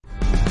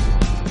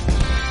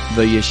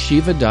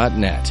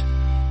theyeshiva.net.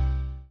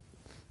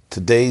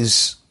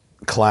 Today's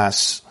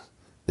class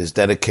is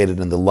dedicated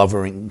in the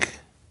loving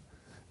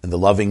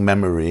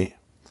memory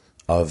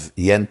of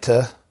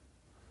Yenta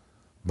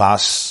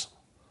Bas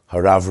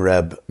Harav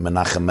Reb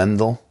Menachem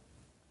Mendel.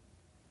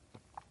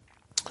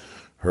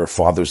 Her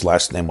father's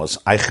last name was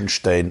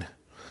Eichenstein,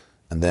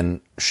 and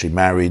then she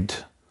married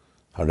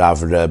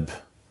Harav Reb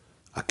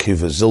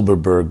Akiva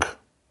Zilberberg,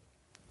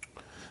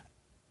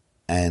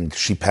 and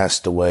she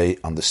passed away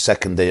on the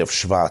second day of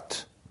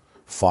Shvat,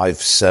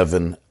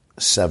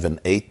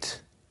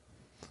 5778,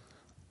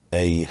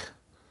 a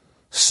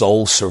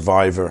sole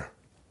survivor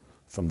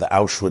from the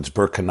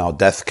Auschwitz-Birkenau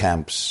death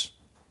camps,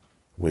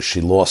 where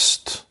she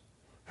lost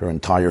her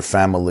entire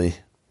family.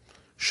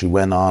 She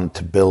went on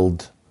to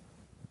build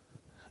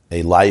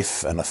a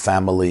life and a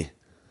family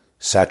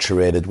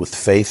saturated with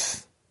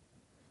faith,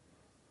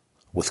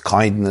 with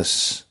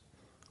kindness,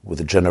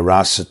 with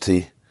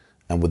generosity,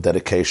 and with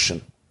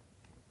dedication.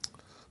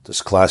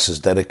 This class is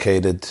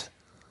dedicated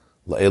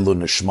La'elu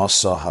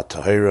Nishmasa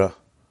HaTahira,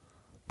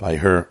 by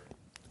her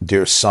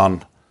dear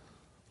son,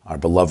 our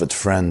beloved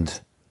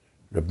friend,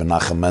 Reb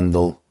Menachem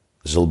Mendel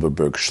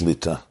Zilberberg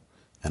Shlita,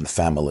 and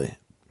family.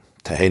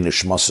 Tehei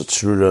Nishmasa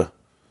Tzrura,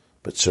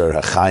 B'tzur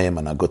HaChayim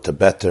and Aguta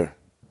Better,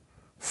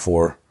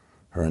 for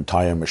her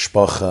entire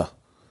mishpacha,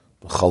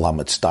 B'chol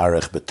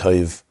HaMitzdarech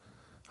B'toiv,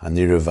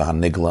 Hanira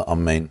V'hanigla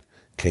Amen,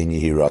 Kein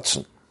Yehi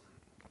Ratzon.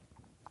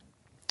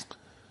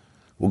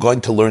 We're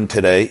going to learn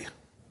today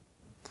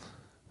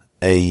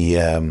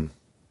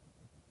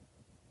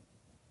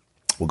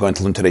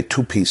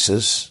two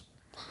pieces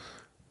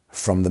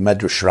from the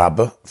Medrash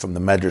Rabbah, from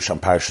the Medrash on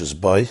Parshas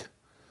Boy,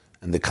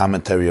 and the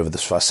commentary of the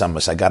Sfas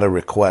Emes. I got a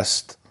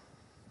request.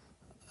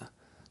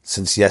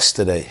 Since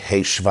yesterday,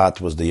 Hey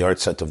Shvat was the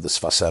yahrzeit of the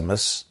Sfas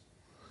Emes.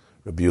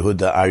 Rabbi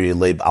Yehuda Aryeh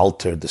Leib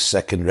Alter, the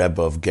second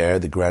Rebbe of Ger,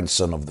 the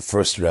grandson of the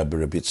first Rebbe,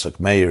 Rabbi Yitzchak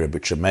Meir, Rabbi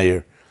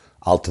Meir,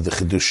 Alter the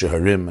Chiddushei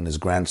Harim, and his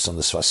grandson,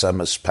 the Sfas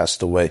Emes,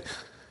 passed away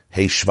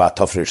Hey Shvat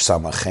Tafresh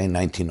Samachein,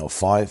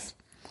 1905.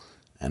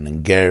 And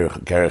in Ger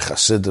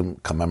Chasidim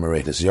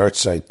commemorate his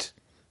yahrzeit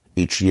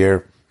each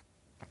year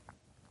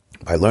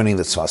by learning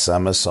the Sfas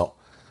Emes. So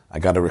I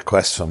got a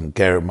request from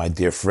Ger, my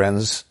dear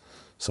friends,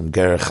 some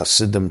Ger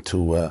Chasidim,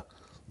 to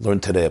learn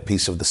today a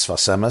piece of the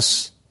Sfas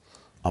Emes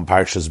on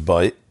Parshas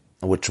Bo,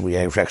 which we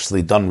have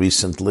actually done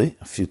recently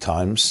a few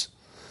times,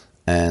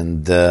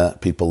 and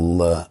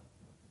people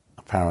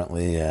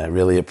apparently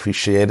really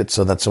appreciate it,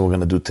 so that's what we're going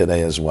to do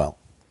today as well.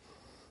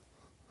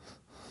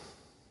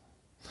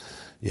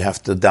 You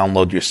have to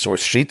download your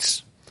source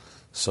sheets,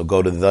 so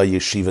go to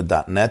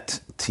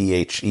theyeshiva.net,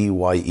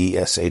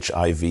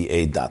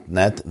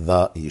 theyeshiva.net,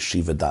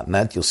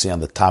 theyeshiva.net. You'll see on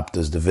the top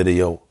there's the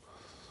video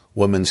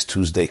Women's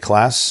Tuesday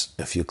class.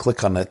 If you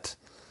click on it,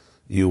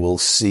 you will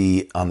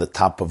see on the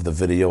top of the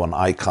video an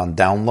icon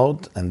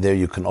download, and there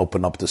you can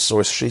open up the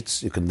source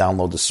sheets. You can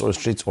download the source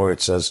sheets, or it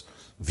says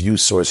view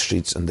source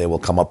sheets, and they will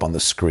come up on the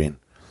screen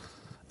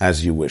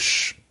as you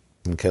wish.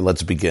 Okay,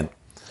 let's begin.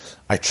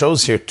 I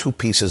chose here two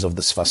pieces of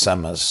the Sfas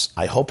Emes.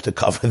 I hope to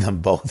cover them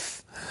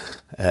both.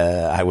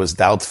 I was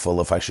doubtful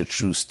if I should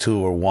choose two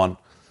or one,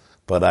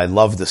 but I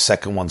love the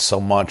second one so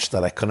much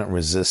that I couldn't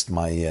resist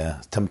my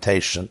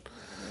temptation.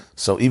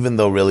 So even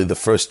though really the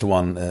first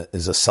one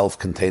is a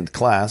self-contained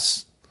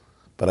class,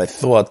 but I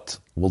thought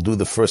we'll do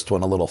the first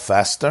one a little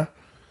faster,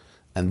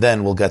 and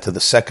then we'll get to the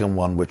second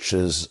one, which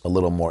is a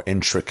little more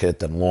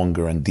intricate and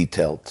longer and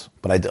detailed.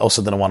 But I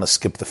also didn't want to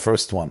skip the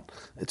first one.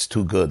 It's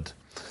too good.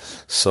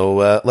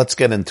 So let's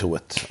get into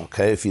it,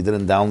 okay? If you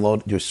didn't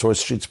download your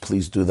source sheets,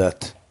 please do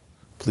that.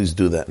 Please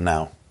do that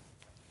now.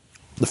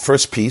 The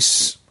first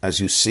piece, as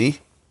you see,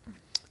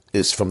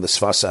 is from the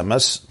Sfas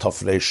Emes,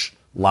 Tafresh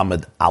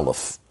Lamed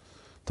Aleph.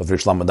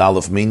 Tafresh Lamed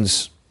Aleph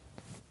means,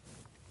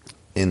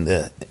 in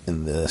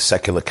the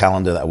secular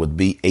calendar, that would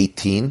be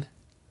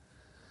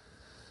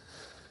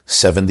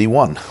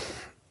 1871.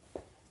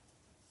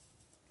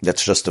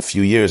 That's just a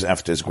few years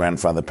after his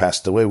grandfather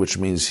passed away, which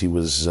means he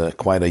was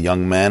quite a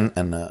young man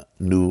and a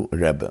new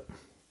Rebbe.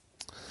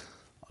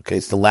 Okay,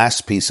 it's the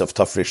last piece of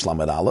Tafresh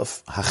Lamed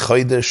Aleph.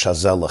 HaChodesh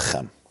Hazeh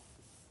Lechem.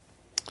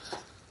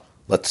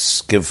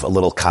 Let's give a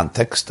little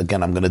context.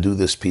 Again, I'm going to do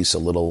this piece a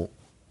little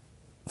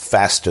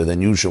faster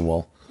than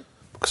usual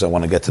because I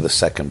want to get to the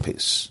second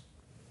piece.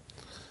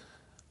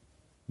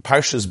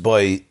 Parshas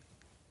Bo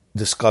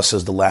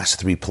discusses the last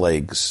three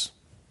plagues.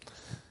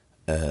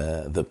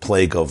 The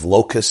plague of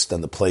locust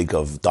and the plague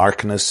of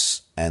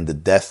darkness and the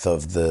death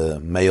of the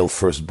male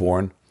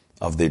firstborn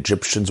of the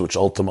Egyptians, which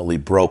ultimately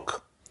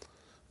broke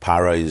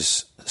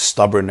Paro's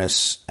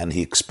stubbornness, and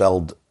he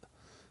expelled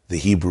the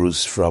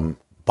Hebrews from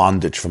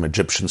bondage, from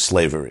Egyptian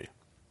slavery.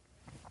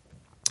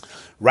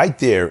 Right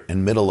there in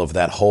the middle of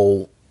that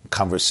whole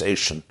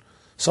conversation,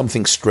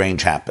 something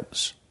strange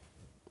happens.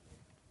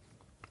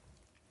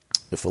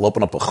 If we'll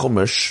open up a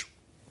Chumash,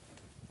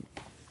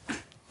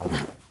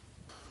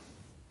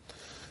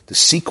 the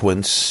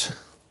sequence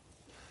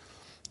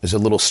is a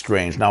little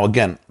strange. Now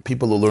again,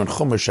 people who learn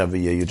Chumash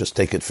every year, you just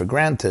take it for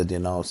granted,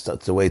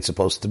 that's the way it's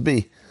supposed to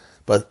be.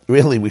 But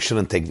really, we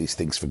shouldn't take these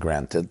things for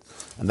granted.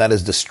 And that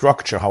is the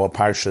structure, how a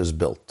parsha is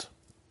built.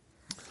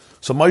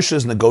 So Moshe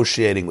is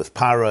negotiating with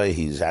Paroi.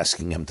 He's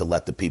asking him to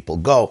let the people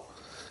go.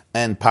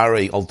 And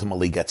Paroi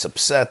ultimately gets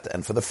upset.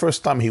 And for the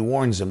first time, he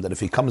warns him that if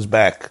he comes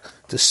back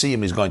to see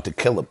him, he's going to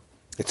kill him.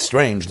 It's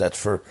strange that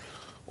for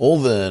all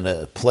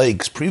the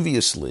plagues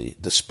previously,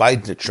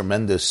 despite the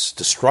tremendous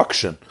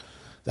destruction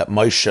that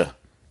Moshe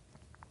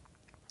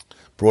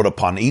brought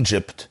upon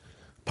Egypt,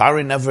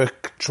 Paroi never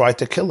tried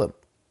to kill him.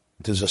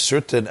 There's a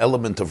certain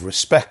element of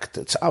respect.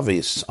 It's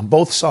obvious on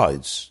both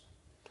sides.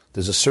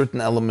 There's a certain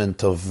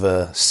element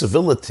of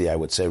civility, I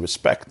would say,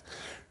 respect.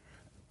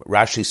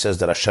 Rashi says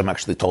that Hashem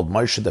actually told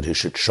Moshe that he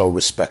should show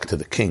respect to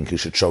the king. He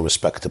should show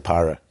respect to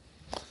Paroi.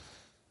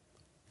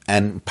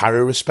 And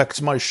Paroi respects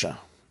Moshe.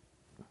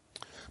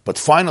 But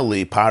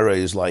finally, Paroi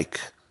is like,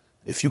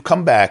 if you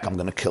come back, I'm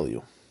going to kill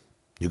you.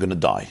 You're going to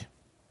die.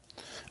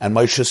 And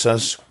Moshe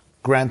says,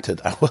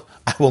 granted, I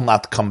will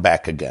not come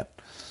back again.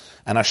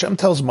 And Hashem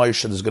tells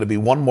Moshe there's going to be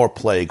one more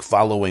plague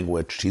following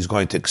which he's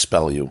going to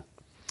expel you.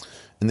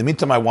 In the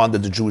meantime, I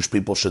wanted the Jewish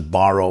people should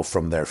borrow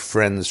from their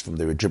friends, from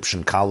their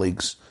Egyptian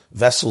colleagues,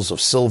 vessels of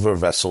silver,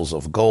 vessels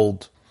of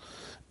gold.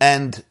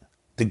 And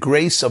the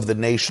grace of the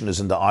nation is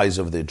in the eyes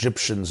of the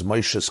Egyptians.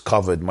 Moshe's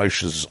covered,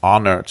 Moshe's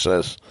honor, it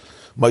says.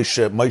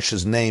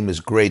 Moshe's name is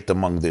great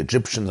among the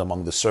Egyptians,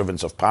 among the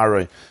servants of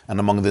Paroi,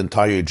 and among the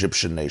entire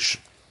Egyptian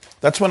nation.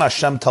 That's when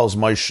Hashem tells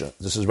Moshe,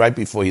 this is right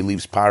before he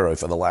leaves Paroi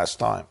for the last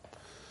time,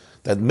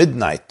 that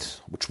midnight,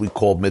 which we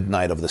call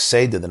midnight of the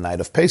Seder, the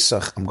night of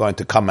Pesach, I'm going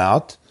to come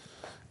out,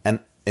 and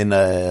in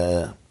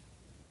a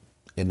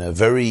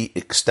very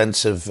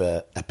extensive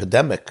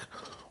epidemic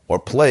or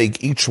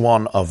plague, each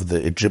one of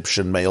the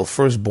Egyptian male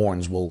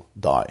firstborns will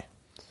die.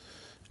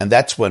 And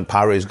that's when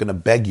Paroi is going to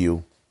beg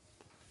you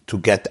to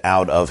get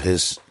out of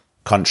his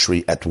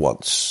country at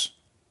once.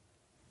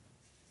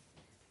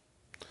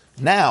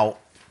 Now,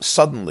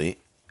 suddenly,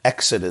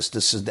 Exodus,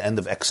 this is the end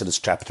of Exodus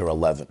chapter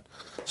 11.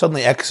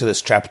 Suddenly,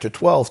 Exodus chapter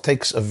 12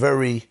 takes a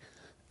very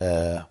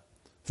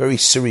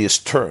serious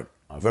turn,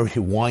 a very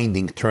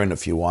winding turn,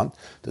 if you want.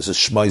 This is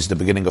Shmos, the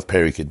beginning of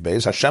Perikid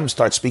Beis. Hashem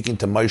starts speaking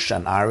to Moshe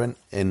and Aaron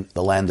in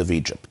the land of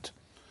Egypt.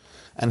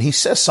 And he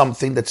says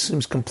something that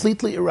seems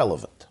completely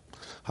irrelevant.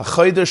 Which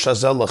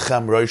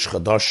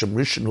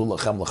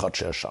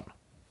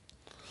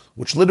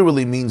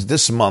literally means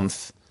this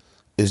month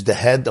is the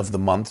head of the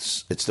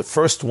months. It's the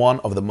first one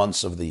of the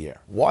months of the year.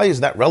 Why is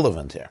that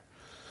relevant here?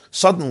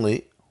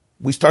 Suddenly,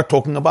 we start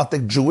talking about the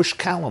Jewish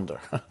calendar.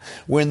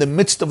 We're in the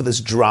midst of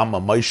this drama.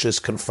 Moshe is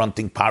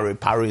confronting Paroi.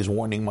 Paroi is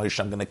warning Moshe,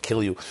 I'm going to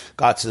kill you.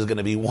 God says there's going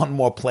to be one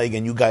more plague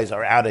and you guys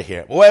are out of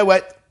here.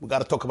 Wait. We got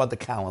to talk about the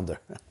calendar.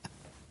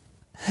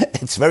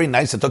 It's very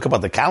nice to talk about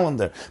the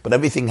calendar, but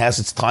everything has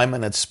its time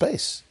and its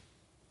space.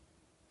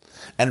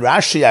 And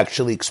Rashi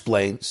actually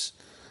explains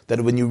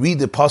that when you read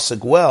the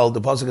Pasuk well, the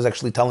Pasuk is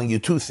actually telling you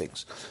two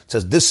things. It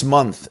says this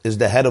month is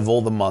the head of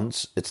all the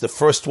months. It's the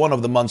first one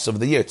of the months of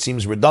the year. It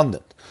seems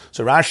redundant.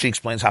 So Rashi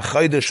explains,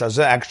 HaChodesh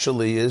Hazeh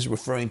actually is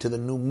referring to the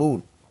new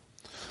moon.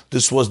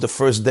 This was the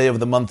first day of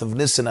the month of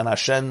Nisan, and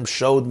Hashem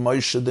showed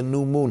Moshe the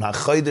new moon,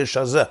 HaChodesh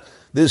Hazeh,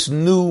 this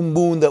new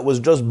moon that was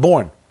just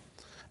born.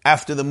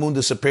 After the moon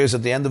disappears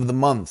at the end of the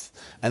month,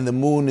 and the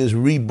moon is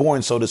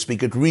reborn, so to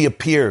speak, it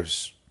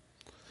reappears.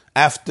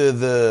 After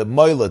the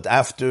Moilad,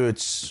 after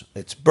its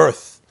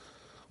birth,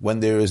 when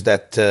there is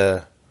that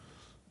the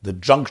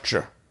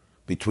juncture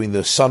between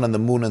the sun and the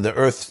moon and the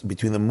earth,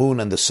 between the moon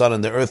and the sun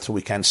and the earth, so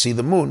we can't see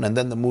the moon, and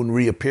then the moon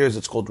reappears,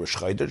 it's called Rosh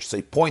Chodesh. So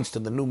he points to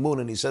the new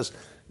moon and he says,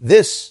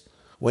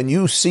 when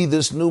you see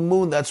this new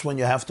moon, that's when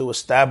you have to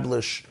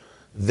establish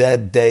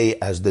that day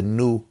as the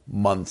new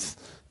month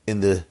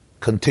in the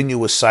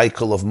continuous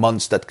cycle of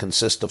months that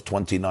consist of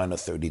 29 or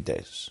 30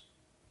 days.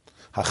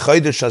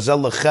 HaChodesh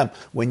Hazeh Lechem.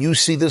 When you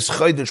see this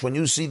Chodesh, when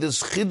you see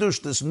this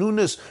Chidush, this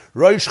newness,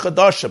 Rosh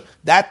Chodashim,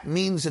 that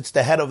means it's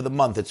the head of the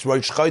month. It's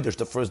Rosh Chodesh,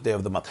 the first day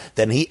of the month.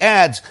 Then he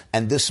adds,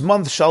 and this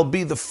month shall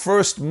be the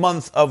first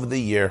month of the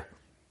year.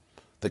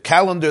 The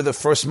calendar, the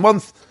first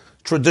month,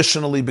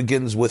 traditionally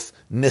begins with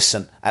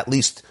Nisan, at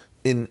least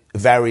in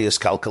various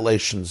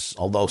calculations,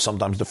 although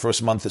sometimes the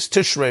first month is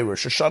Tishrei,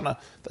 Rosh Hashanah.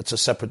 That's a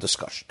separate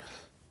discussion.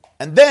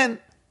 And then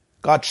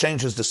God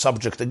changes the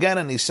subject again,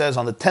 and he says,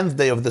 on the 10th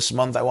day of this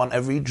month, I want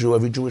every Jew,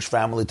 every Jewish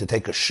family to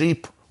take a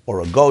sheep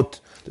or a goat.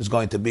 There's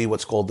going to be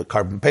what's called the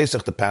Karban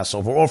Pesach, the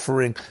Passover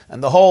offering,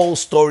 and the whole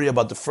story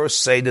about the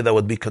first Seder that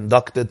would be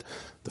conducted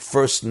the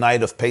first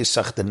night of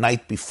Pesach, the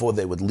night before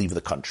they would leave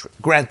the country.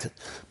 Granted.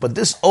 But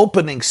this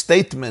opening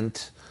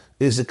statement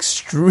is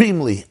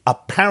extremely,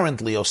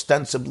 apparently,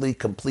 ostensibly,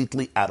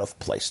 completely out of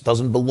place. It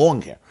doesn't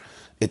belong here.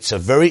 It's a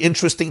very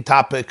interesting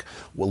topic.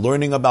 We're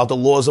learning about the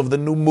laws of the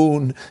new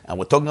moon, and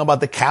we're talking about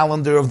the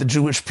calendar of the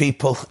Jewish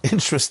people.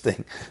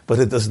 Interesting, but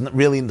it does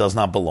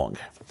not belong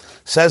here.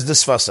 Says the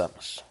Sfas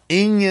Emes,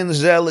 Inyan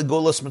zeh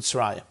legulas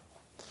Mitzrayim.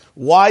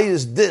 Why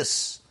is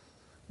this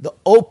the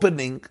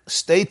opening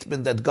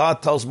statement that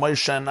God tells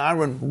Moshe and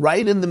Aaron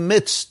right in the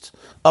midst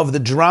of the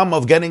drama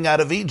of getting out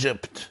of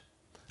Egypt?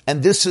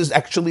 And this is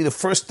actually the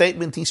first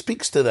statement he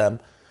speaks to them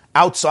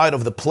outside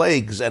of the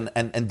plagues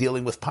and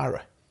dealing with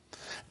Parah.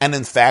 And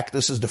in fact,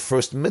 this is the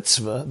first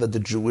mitzvah that the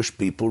Jewish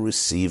people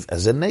receive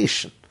as a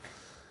nation.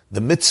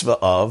 The mitzvah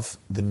of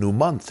the new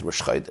month,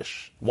 Rosh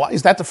Chodesh. Why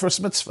is that the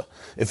first mitzvah?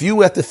 If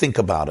you had to think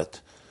about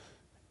it,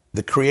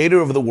 the creator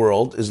of the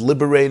world is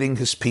liberating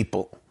his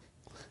people.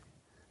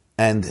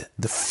 And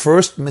the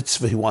first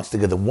mitzvah he wants to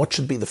give them, what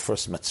should be the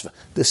first mitzvah?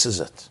 This is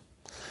it.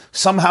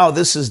 Somehow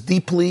this is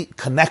deeply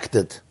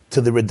connected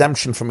to the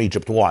redemption from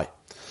Egypt. Why?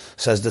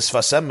 Says the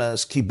Sfas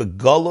Emes, ki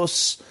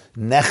begolus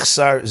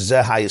nechsar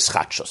ze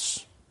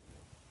hayischachos.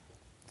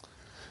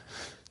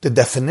 The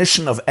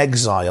definition of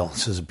exile,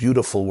 this is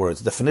beautiful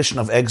words. The definition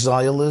of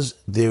exile is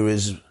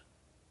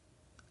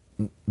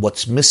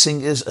what's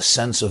missing is a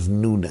sense of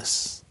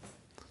newness.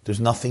 There's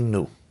nothing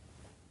new.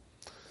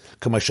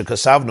 As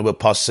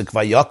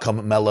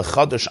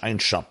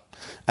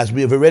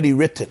we have already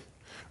written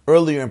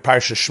earlier in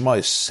Parsha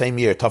Shmos, same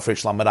year,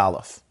 Tafresh Lamed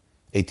Aleph,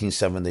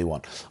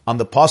 1871. On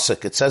the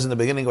pasuk, it says in the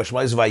beginning of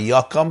Shmos,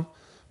 Vayakam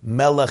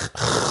Melech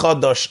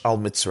Chadash al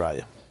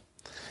Mitzrayim.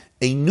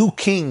 A new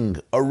king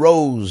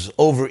arose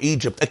over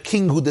Egypt, a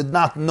king who did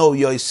not know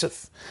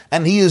Yosef,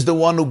 and he is the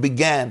one who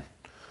began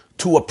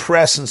to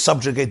oppress and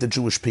subjugate the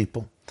Jewish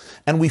people.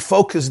 And we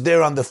focus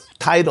there on the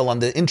title, on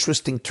the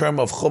interesting term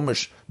of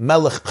Chumash,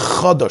 Melech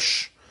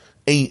Chadash,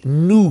 a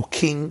new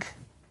king.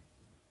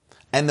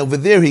 And over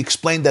there he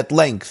explained at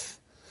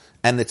length,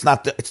 and it's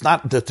not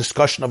the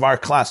discussion of our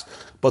class,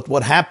 but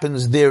what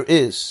happens there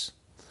is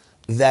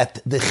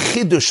that the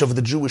Chiddush of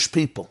the Jewish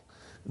people,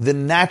 the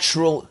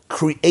natural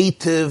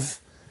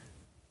creative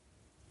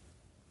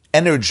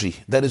energy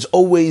that is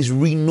always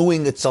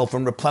renewing itself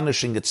and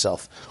replenishing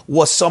itself,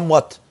 was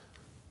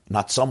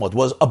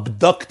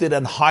abducted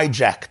and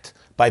hijacked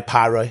by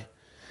Paroi.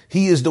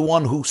 He is the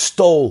one who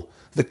stole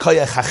the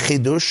Koyach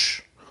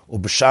HaChidush,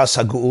 Ubishas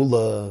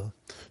HaGeula,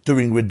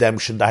 during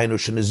redemption,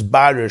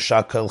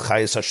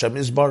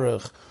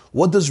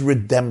 what does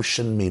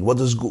redemption mean? What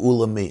does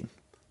Geula mean?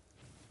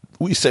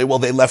 We say, well,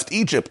 they left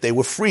Egypt. They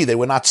were free. They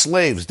were not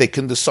slaves. They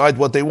can decide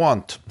what they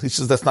want. He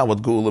says that's not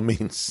what Geula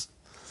means.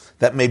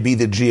 That may be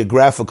the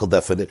geographical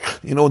definition.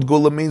 You know what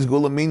Geula means?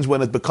 Geula means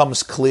when it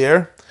becomes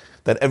clear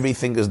that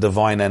everything is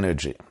divine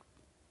energy.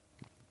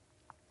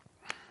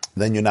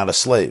 Then you're not a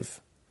slave.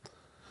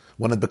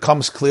 When it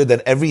becomes clear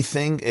that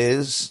everything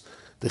is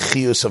the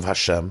chiyus of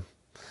Hashem,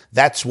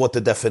 that's what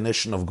the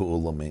definition of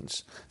Geula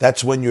means.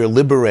 That's when you're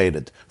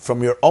liberated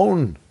from your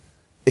own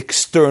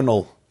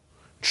external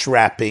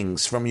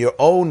trappings, from your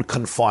own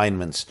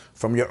confinements,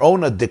 from your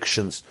own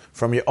addictions,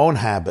 from your own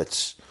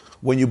habits.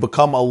 When you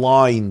become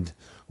aligned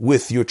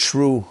with your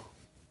true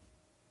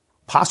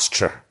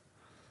posture,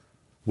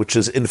 which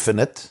is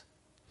infinite,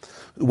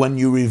 when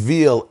you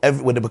reveal,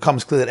 when it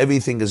becomes clear that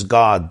everything is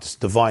God's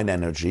divine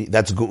energy,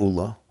 that's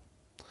Geula.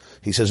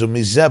 He says,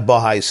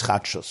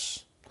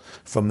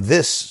 from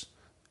this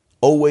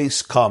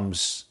always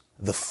comes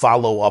the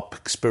follow-up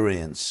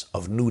experience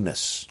of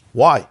newness.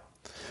 Why?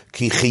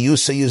 Because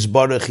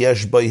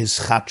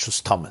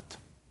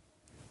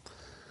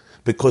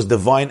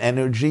divine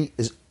energy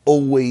is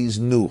always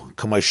new.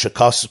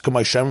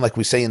 Like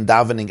we say in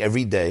davening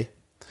every day,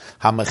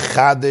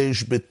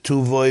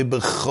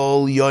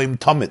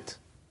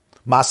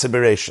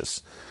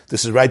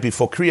 this is right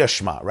before Kriya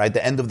Shema, right?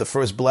 The end of the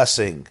first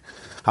blessing.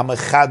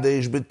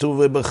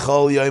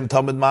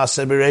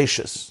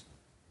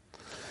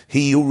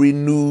 He who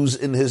renews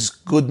in his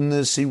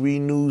goodness, he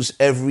renews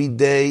every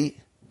day,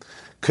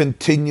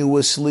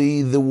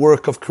 continuously, the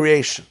work of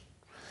creation.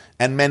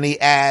 And many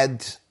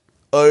add,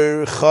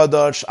 may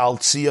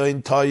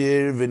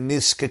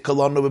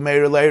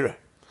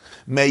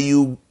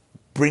you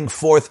bring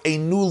forth a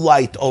new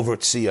light over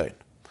Tzion.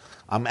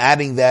 I'm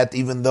adding that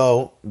even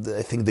though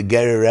I think the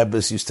Gerer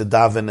Rebbes used to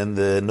daven in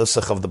the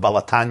Nusach of the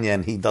Balatanya,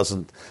 and he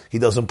doesn't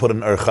put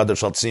an Ur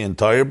Chadash al Tzion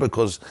Torah,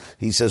 because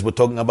he says we're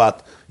talking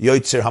about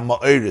Yoitzer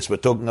HaMa'oris, we're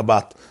talking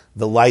about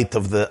the light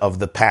of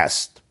the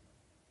past.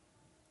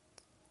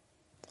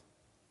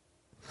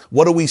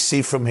 What do we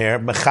see from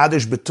here?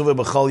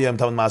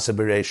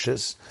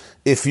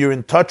 If you're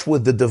in touch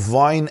with the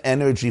divine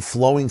energy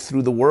flowing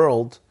through the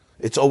world,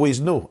 it's always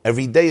new.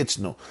 Every day it's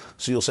new.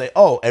 So you'll say,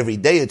 oh, every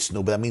day it's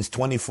new, but that means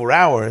 24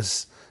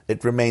 hours,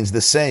 it remains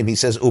the same. He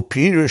says,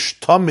 Upirish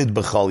tamid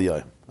b'chal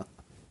yom.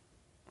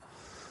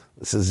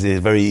 This is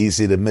very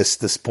easy to miss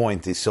this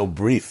point. He's so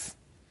brief.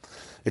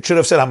 It should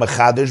have said,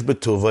 HaMechadesh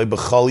b'tuvay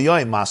b'chal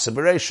yom ma'aseh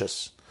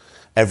bereishis.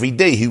 Every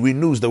day he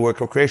renews the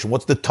work of creation.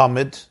 What's the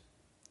tamid?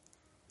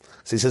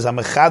 So he says,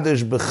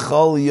 HaMechadesh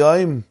b'chal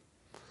yom,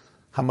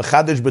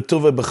 HaMechadesh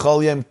b'tuvay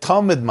b'chal yom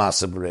tamid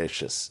ma'aseh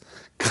bereishis.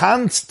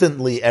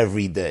 Constantly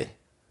every day.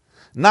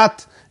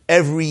 Not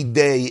every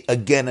day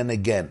again and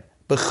again.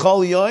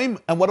 B'chol yoim,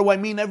 and what do I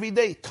mean every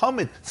day?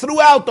 Tamid,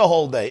 throughout the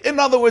whole day. In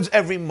other words,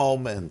 every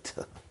moment.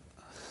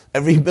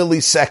 Every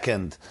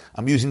millisecond.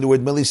 I'm using the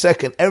word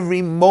millisecond.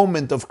 Every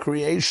moment of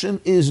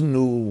creation is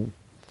new.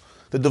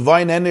 The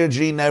divine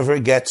energy never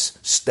gets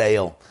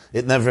stale.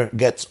 It never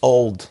gets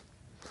old.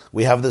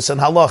 We have this in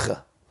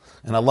halacha.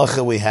 In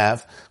halacha we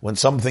have, when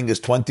something is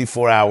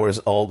 24 hours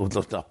old,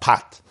 with a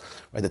pot,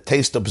 right? The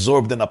taste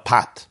absorbed in a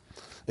pot.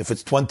 If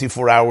it's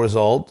 24 hours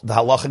old, the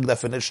halachic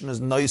definition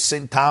is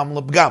noisin tam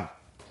lebgam.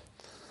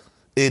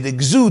 It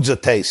exudes a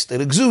taste.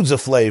 It exudes a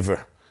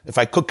flavor. If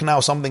I cook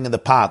now something in the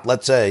pot,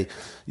 let's say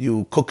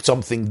you cook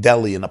something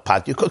deli in a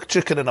pot, you cook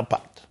chicken in a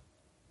pot.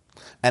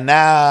 And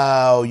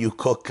now you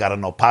cook, I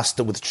don't know,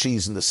 pasta with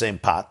cheese in the same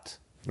pot,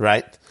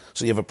 right?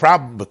 So you have a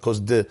problem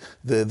because the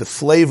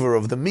flavor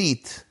of the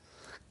meat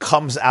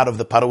comes out of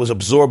the pot. It was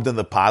absorbed in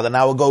the pot, and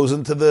now it goes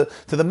into the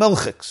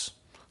milchiks.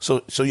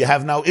 So you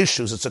have now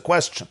issues. It's a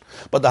question.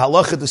 But the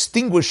halacha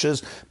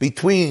distinguishes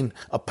between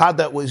a pot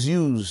that was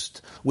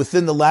used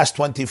within the last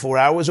 24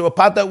 hours or a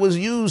pot that was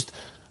used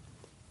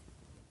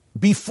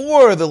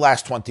before the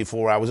last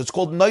 24 hours. It's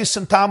called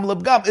noisin tam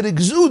lebgam. It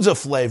exudes a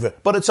flavor,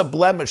 but it's a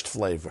blemished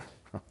flavor.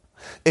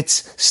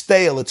 It's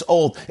stale, it's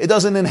old. It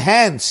doesn't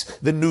enhance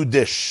the new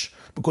dish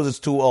because it's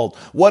too old.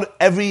 What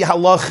every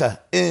halacha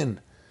in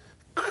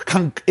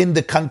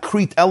the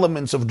concrete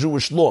elements of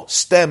Jewish law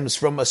stems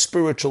from a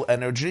spiritual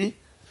energy.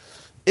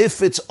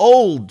 If it's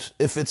old,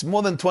 if it's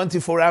more than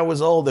 24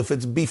 hours old, if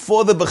it's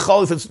before the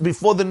Bechal, if it's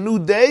before the new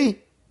day,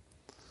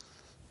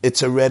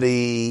 it's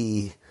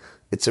already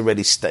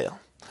stale.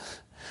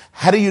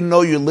 How do you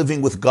know you're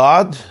living with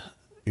God?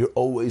 You're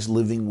always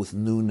living with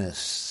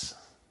newness.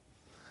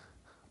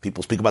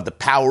 People speak about the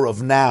power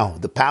of now,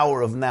 the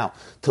power of now.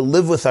 To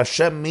live with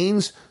Hashem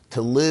means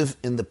to live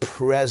in the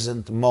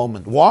present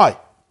moment. Why?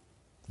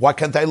 Why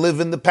can't I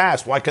live in the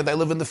past? Why can't I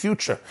live in the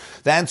future?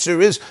 The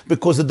answer is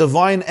because the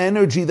divine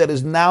energy that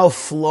is now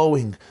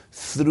flowing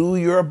through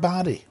your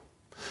body,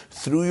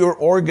 through your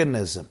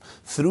organism,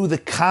 through the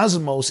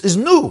cosmos is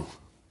new.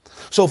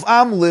 So if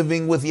I'm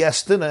living with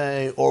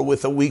yesterday, or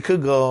with a week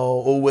ago,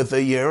 or with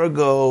a year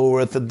ago, or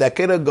with a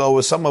decade ago,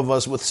 or some of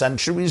us with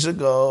centuries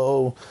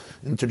ago,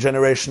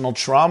 intergenerational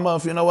trauma,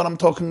 if you know what I'm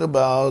talking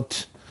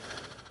about,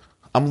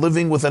 I'm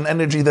living with an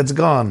energy that's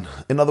gone.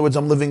 In other words,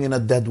 I'm living in a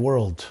dead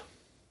world.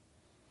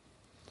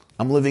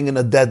 I'm living in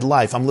a dead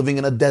life. I'm living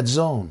in a dead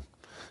zone.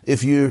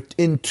 If you're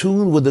in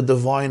tune with the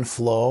divine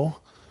flow,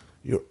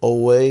 you're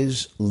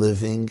always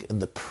living in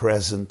the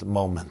present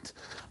moment.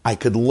 I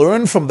could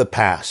learn from the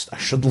past. I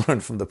should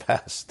learn from the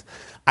past.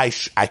 I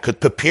could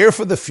prepare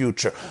for the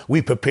future.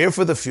 We prepare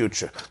for the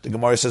future. The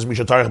Gemara says we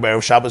should talk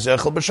about Shabbos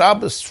Yechel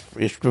b'Shabbos.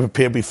 We should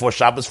prepare before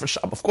Shabbos for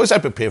Shabbos. Of course I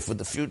prepare for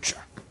the future.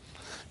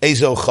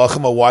 Ezo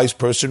Chacham, a wise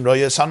person,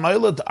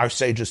 our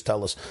sages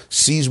tell us,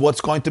 sees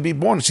what's going to be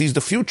born, sees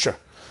the future.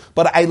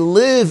 But I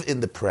live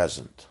in the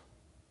present.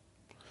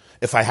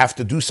 If I have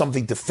to do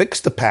something to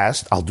fix the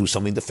past, I'll do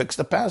something to fix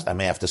the past. I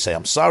may have to say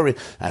I'm sorry.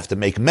 I have to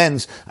make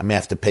amends. I may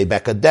have to pay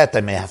back a debt.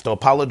 I may have to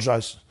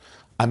apologize.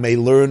 I may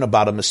learn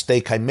about a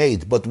mistake I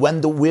made. But where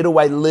do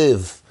I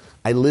live?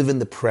 I live in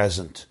the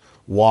present.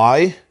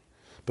 Why?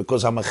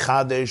 Because I'm a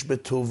chadesh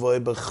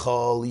betuvoi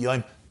b'chol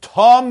yom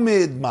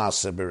tamid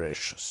ma'aseh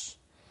bereshus.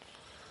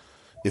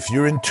 If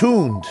you're in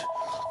tune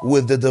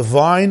with the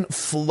divine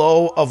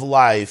flow of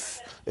life,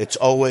 it's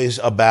always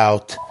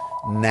about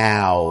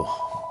now.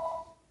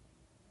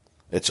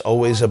 It's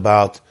always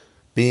about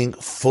being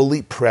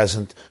fully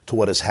present to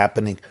what is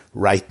happening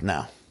right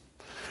now.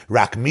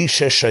 Rak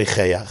mishe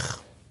sheicheach.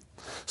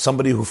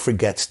 Somebody who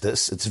forgets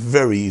this, it's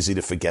very easy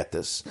to forget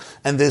this.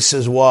 And this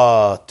is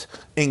what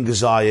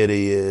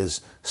anxiety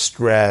is,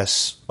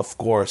 stress, of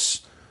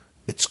course.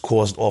 It's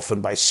caused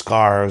often by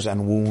scars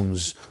and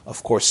wounds.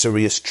 Of course,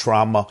 serious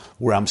trauma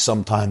where I'm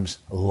sometimes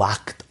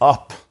locked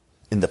up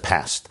in the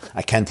past.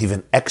 I can't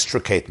even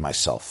extricate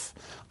myself.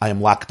 I am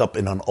locked up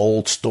in an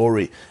old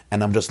story,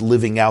 and I'm just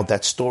living out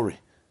that story.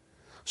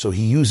 So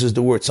he uses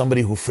the word,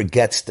 somebody who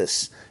forgets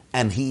this,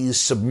 and he is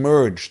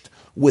submerged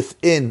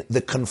within the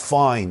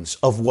confines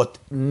of what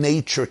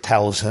nature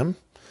tells him.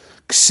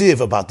 Ksiv,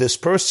 about this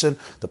person,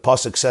 the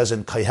pasuk says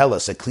in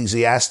Keheles,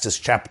 Ecclesiastes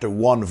chapter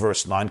 1,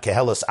 verse 9,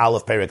 Keheles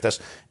Aleph Perek Tes,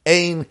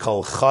 Ein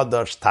kol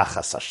chadash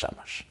tachas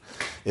hashamash.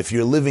 If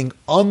you're living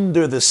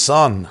under the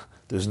sun,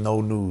 there's no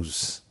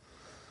news.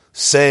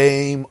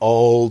 Same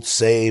old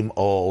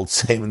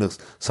news.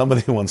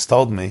 Somebody once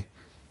told me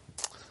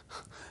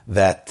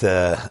that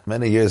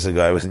many years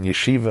ago I was in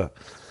yeshiva,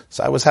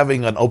 so I was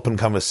having an open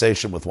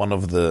conversation with one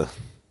of the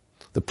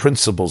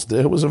principals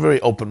there, who was a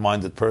very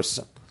open-minded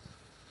person.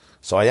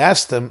 So I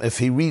asked him if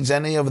he reads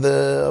any of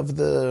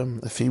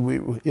if he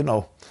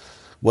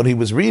what he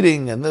was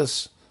reading and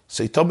this.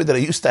 So he told me that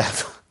he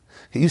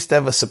used to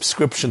have a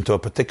subscription to a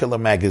particular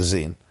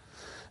magazine,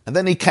 and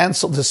then he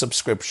canceled his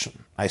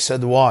subscription. I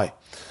said, why?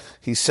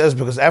 He says,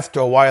 because after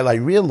a while I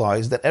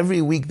realized that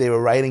every week they were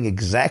writing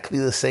exactly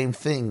the same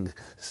thing.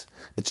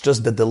 It's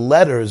just that the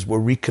letters were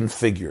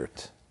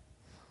reconfigured.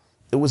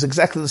 It was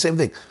exactly the same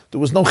thing. There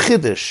was no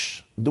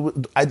chiddush.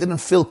 I didn't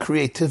feel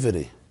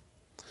creativity.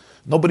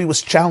 Nobody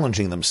was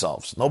challenging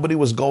themselves. Nobody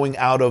was going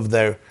out of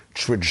their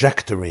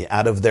trajectory,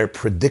 out of their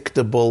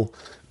predictable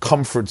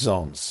comfort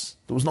zones.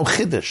 There was no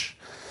chiddush.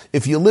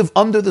 If you live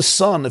under the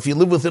sun, if you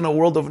live within a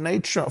world of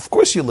nature, of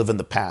course you live in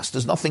the past.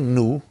 There's nothing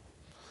new,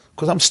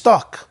 because I'm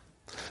stuck.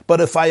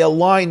 But if I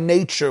align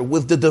nature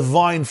with the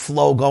divine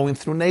flow going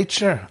through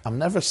nature, I'm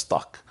never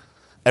stuck.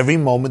 Every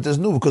moment is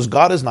new because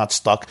God is not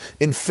stuck.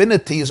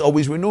 Infinity is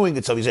always renewing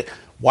itself. You say,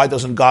 why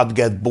doesn't God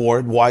get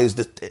bored? Why is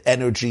the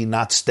energy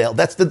not stale?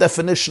 That's the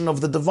definition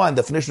of the divine.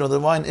 The definition of the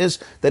divine is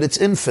that it's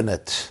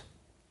infinite.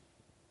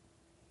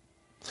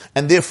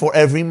 And therefore,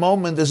 every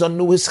moment there's a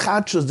new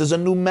hischachus, there's a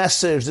new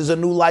message, there's a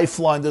new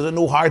lifeline, there's a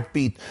new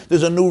heartbeat,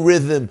 there's a new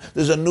rhythm,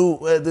 there's a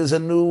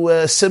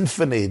new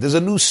symphony, there's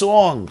a new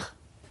song.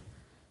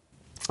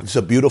 It's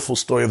a beautiful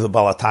story of the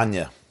Baal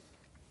HaTanya.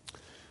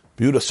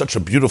 Such a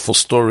beautiful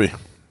story.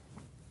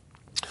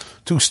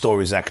 Two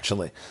stories,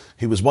 actually.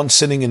 He was once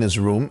sitting in his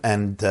room,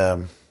 and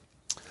there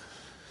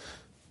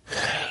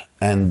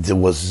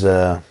was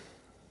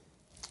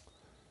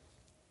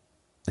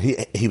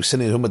he was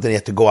sitting in his room, but then he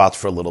had to go out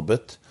for a little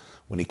bit.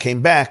 When he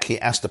came back, he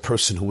asked the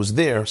person who was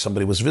there,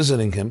 somebody was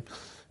visiting him,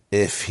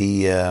 if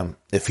he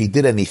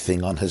did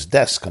anything on his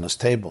desk, on his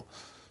table.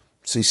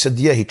 So he said,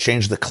 yeah, he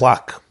changed the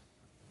clock.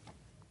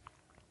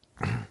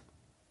 I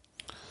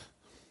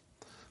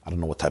don't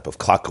know what type of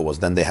clock it was.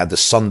 Then they had the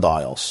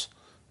sundials.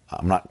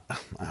 I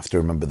have to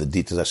remember the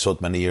details. I saw it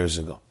many years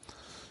ago.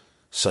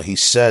 So he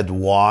said,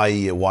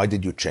 why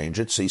did you change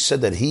it? So he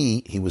said that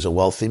he was a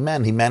wealthy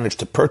man. He managed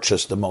to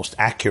purchase the most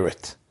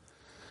accurate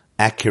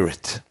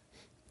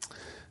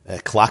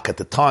clock at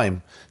the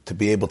time to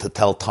be able to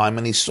tell time.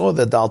 And he saw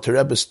that the Alter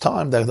Rebbe's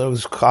time, that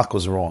his clock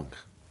was wrong.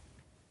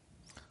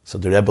 So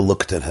the Rebbe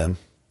looked at him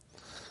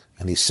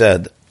and he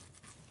said,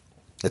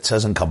 it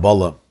says in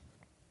Kabbalah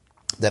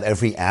that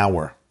every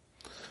hour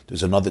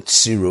there's another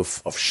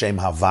tziruf of Shem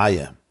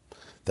Havaya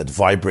that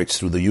vibrates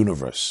through the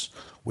universe,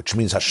 which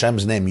means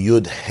Hashem's name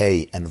Yud,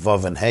 Hey, and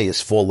Vav and Hey is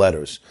 4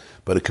 letters,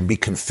 but it can be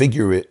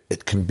configured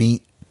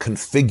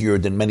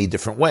in many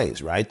different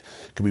ways, right?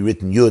 It can be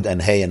written Yud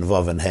and Hey and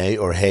Vav and Hey,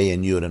 or Hey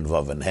and Yud and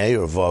Vav and Hey,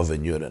 or Vav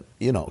and Yud and,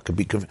 it could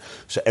be,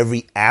 so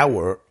every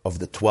hour of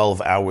the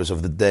 12 hours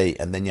of the day,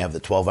 and then you have the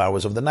 12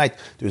 hours of the night,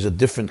 there's a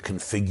different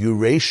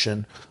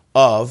configuration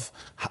of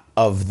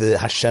the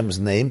Hashem's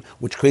name,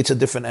 which creates a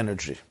different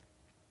energy.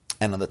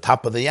 And on the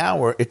top of the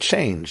hour, it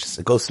changes.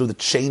 It goes through the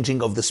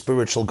changing of the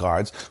spiritual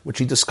guards, which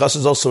he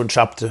discusses also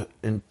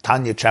in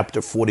Tanya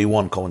chapter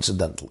 41,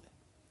 coincidentally.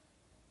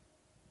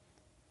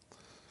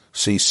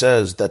 So he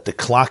says that the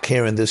clock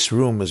here in this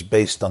room is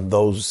based on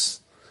those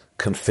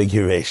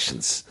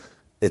configurations.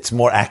 It's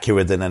more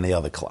accurate than any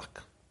other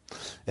clock.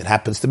 It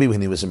happens to be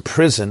when he was in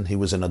prison, he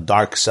was in a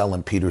dark cell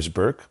in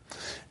Petersburg.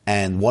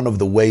 And one of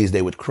the ways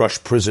they would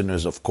crush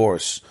prisoners, of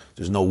course,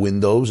 there's no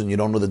windows and you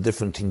don't know the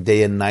difference between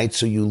day and night,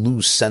 so you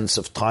lose sense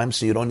of time,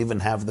 so you don't even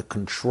have the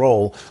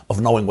control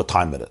of knowing what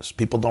time it is.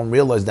 People don't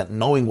realize that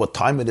knowing what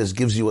time it is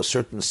gives you a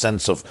certain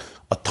sense of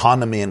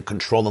autonomy and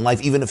control in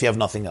life, even if you have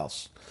nothing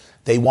else.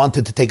 They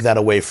wanted to take that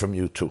away from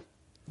you too.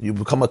 You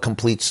become a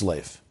complete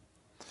slave.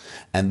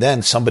 And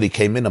then somebody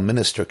came in, a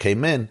minister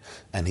came in,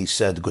 and he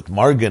said, Good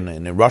morgen,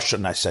 in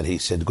Russian. He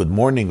said, good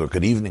morning or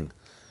good evening.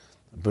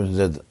 The person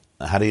said,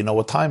 how do you know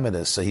what time it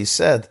is? So he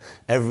said,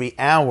 every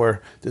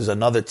hour there's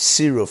another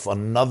tziruf,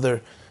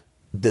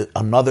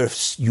 another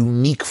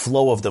unique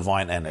flow of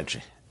divine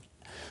energy.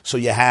 So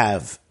you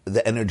have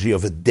the energy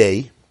of a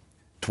day,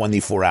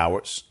 24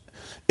 hours.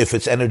 If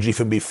it's energy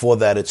from before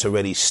that, it's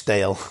already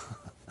stale.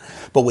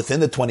 But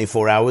within the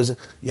 24 hours,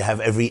 you have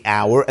every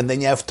hour, and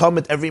then you have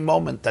Tamid every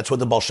moment. That's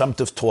what the Baal Shem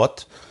Tov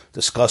taught,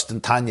 discussed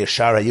in Tanya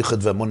Shara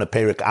Yichud Ve'emunah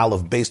Perik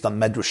Aleph, based on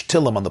Medrash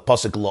Tillim on the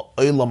pasuk Lo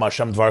Olam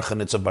Hashem Dvarcha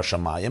Nitzav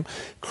B'Shamayim.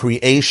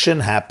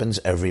 Creation happens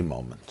every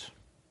moment.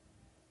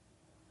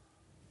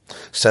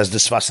 Says the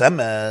Sfas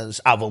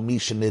Emes, Aval Mi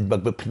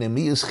Shenidbak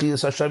B'Pnimiyus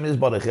Chiyas Hashem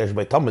Yisbarach Yesh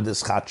Bei Tamid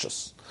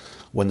Ischachos.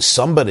 When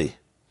somebody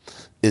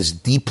is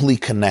deeply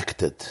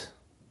connected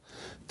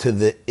to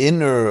the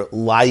inner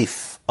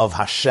life of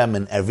Hashem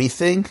in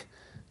everything,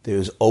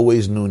 there's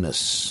always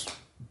newness.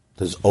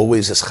 There's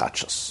always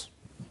ischachos.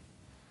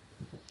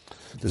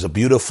 There's a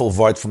beautiful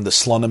word from the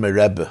Slonimer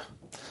Rebbe.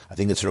 I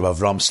think it's Rav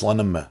Avram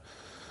Slonimer.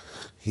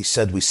 He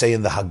said, we say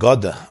in the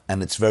Haggadah,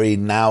 and it's very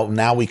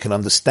now we can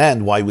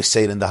understand why we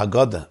say it in the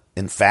Haggadah.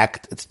 In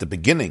fact, it's the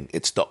beginning.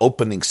 It's the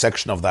opening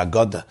section of the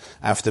Haggadah.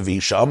 After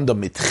V'hishamda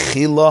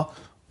mitchila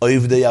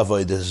oivdei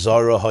avodah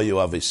zara hayu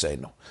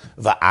aviseinu.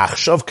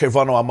 V'achshav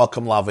kervanu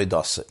amakam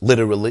lavedase.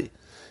 Literally,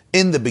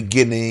 in the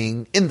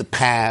beginning, in the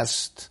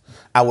past,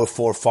 our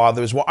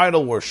forefathers were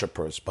idol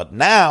worshippers. But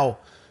now,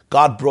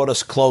 God brought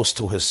us close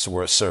to His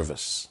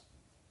service.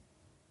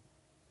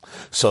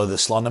 So the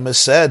Slonim has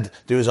said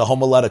there is a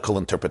homiletical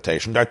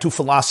interpretation. There are 2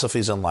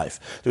 philosophies in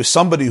life. There's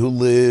somebody who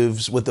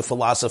lives with the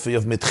philosophy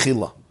of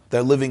mitchila.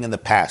 They're living in the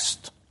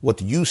past.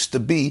 What used to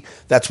be,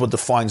 that's what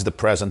defines the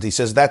present. He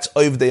says that's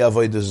oivdei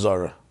avodah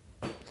zara.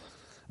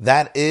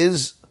 That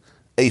is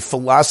a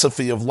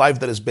philosophy of life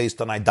that is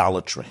based on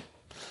idolatry.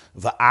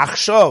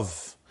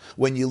 V'achshav,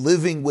 when you're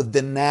living with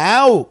the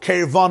now,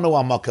 kervanu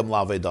amakam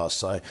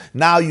lavedasai.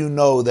 Now you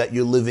know that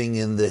you're living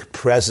in the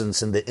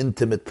presence, in the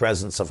intimate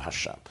presence of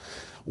Hashem.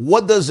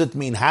 What does it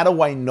mean? How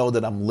do I know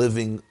that I'm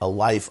living a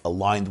life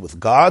aligned with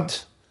God?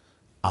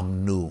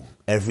 I'm new.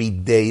 Every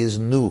day is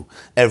new.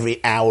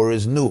 Every hour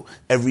is new.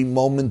 Every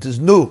moment is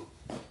new.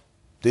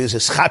 There's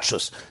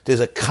hischatshus. There's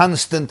a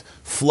constant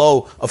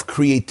flow of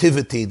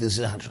creativity.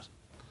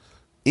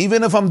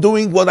 Even if I'm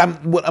doing what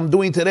I'm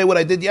doing today, what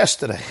I did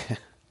yesterday.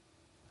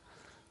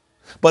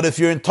 But if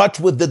you're in touch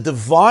with the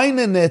divine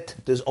in it,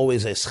 there's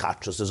always a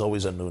hischatshus. There's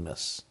always a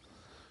newness.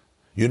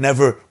 You're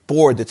never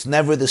bored. It's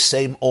never the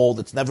same old.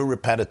 It's never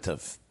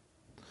repetitive.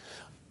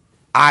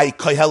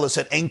 Koheles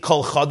said, "Ein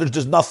kol chadash."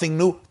 There's nothing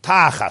new.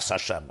 Tachas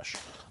hashemesh.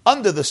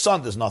 Under the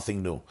sun, there's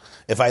nothing new.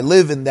 If I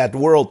live in that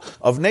world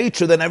of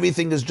nature, then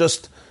everything is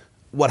just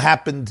what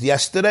happened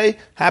yesterday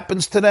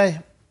happens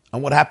today.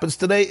 And what happens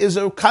today is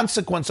a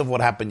consequence of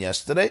what happened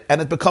yesterday, and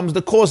it becomes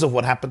the cause of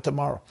what happened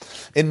tomorrow.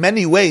 In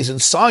many ways, in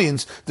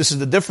science, this is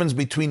the difference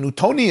between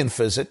Newtonian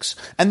physics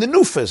and the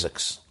new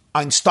physics,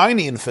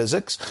 Einsteinian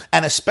physics,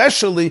 and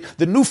especially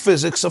the new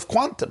physics of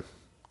quantum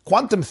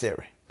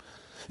theory.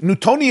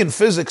 Newtonian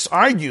physics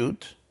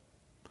argued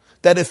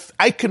that if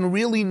I can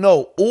really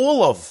know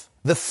all of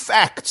the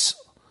facts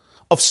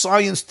of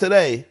science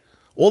today,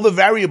 all the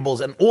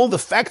variables and all the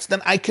facts,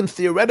 then I can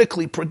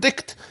theoretically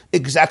predict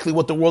exactly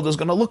what the world is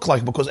going to look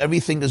like, because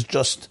everything is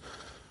just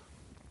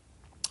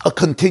a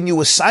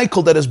continuous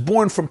cycle that is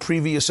born from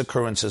previous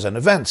occurrences and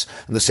events.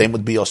 And the same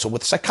would be also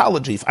with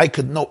psychology. If I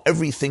could know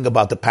everything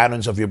about the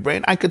patterns of your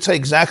brain, I could say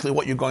exactly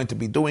what you're going to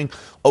be doing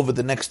over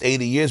the next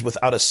 80 years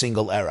without a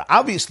single error.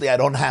 Obviously, I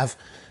don't have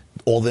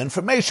all the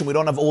information. We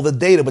don't have all the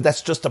data, but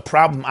that's just a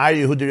problem.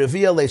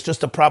 It's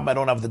just a problem. I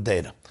don't have the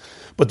data.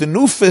 But the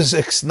new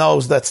physics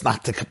knows that's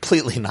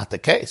completely not the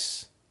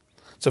case.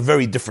 It's a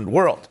very different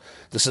world.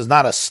 This is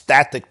not a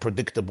static,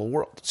 predictable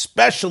world,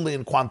 especially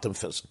in quantum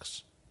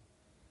physics.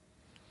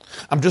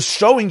 I'm just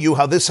showing you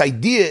how this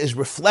idea is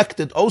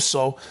reflected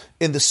also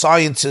in the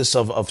sciences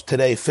of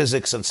today,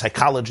 physics and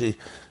psychology,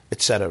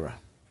 etc.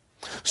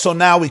 So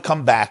now we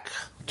come back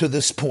to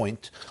this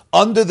point.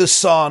 Under the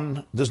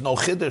sun, there's no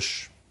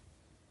chiddush.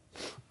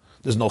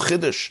 There's no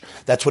chiddush.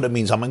 That's what it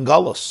means. I'm in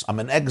galus. I'm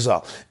in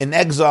exile. In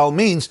exile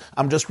means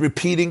I'm just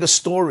repeating a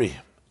story.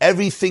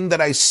 Everything that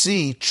I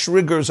see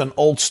triggers an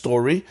old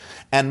story,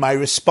 and my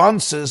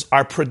responses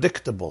are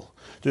predictable.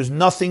 There's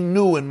nothing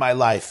new in my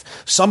life.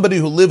 Somebody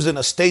who lives in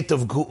a state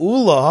of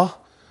geula,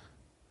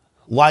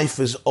 life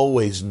is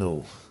always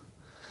new.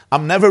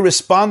 I'm never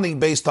responding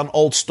based on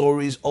old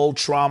stories, old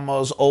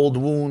traumas, old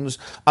wounds.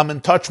 I'm in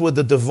touch with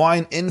the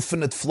divine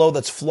infinite flow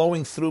that's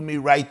flowing through me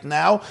right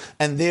now,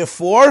 and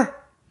therefore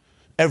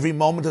every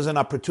moment is an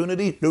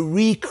opportunity to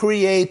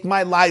recreate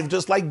my life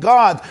just like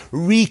God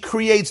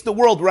recreates the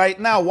world right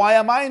now. Why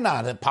am I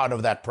not a part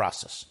of that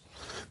process?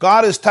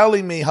 God is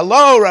telling me,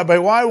 hello, Rabbi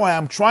Why?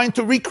 I'm trying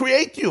to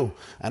recreate you.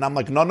 And I'm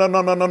like,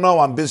 no,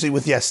 I'm busy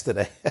with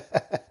yesterday.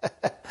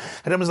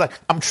 And I was like,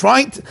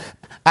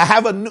 I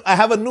have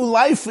a new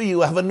life for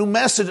you. I have a new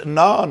message.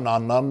 No, I'm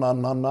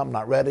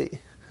not ready.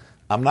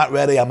 I'm not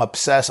ready. I'm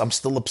obsessed. I'm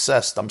still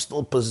obsessed. I'm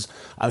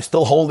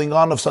still holding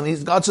on to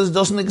something. God says it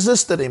doesn't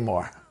exist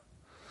anymore.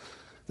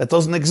 That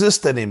doesn't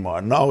exist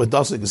anymore. No, it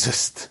does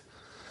exist.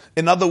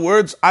 In other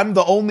words, I'm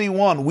the only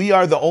one. We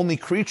are the only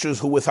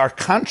creatures who, with our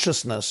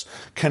consciousness,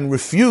 can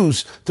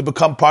refuse to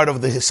become part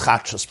of the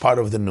hischatshus, part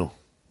of the new,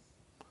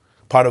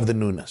 part of the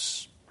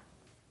newness.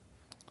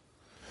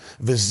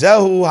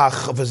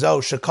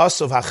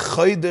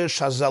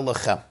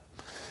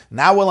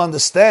 Now we'll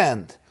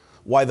understand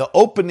why the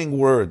opening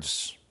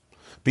words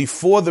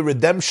before the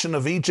redemption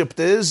of Egypt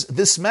is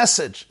this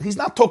message. He's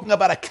not talking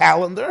about a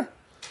calendar.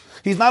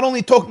 He's not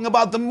only talking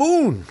about the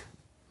moon.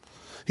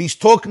 He's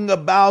talking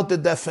about the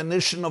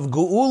definition of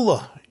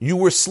geula. You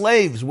were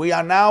slaves. We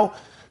are now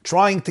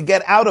trying to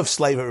get out of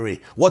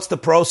slavery. What's the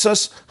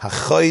process?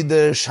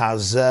 HaChodesh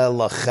hazeh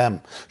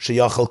lachem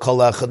sheyachal kol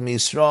echad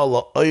miYisrael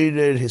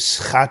la'orer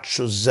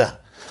hischatshus zeh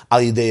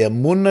al yidei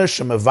emunah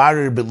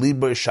shemevarer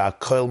b'libo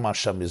she'akol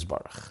ma'Hashem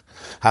yizbarach.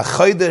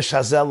 HaChodesh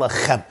hazeh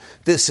lachem.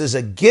 This is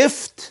a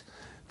gift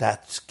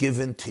that's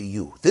given to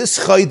you. This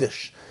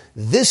Chodesh,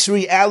 this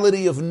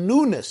reality of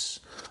newness,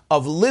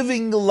 of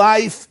living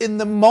life in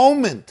the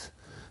moment,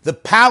 the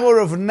power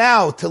of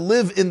now, to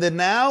live in the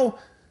now,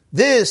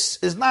 this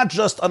is not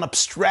just an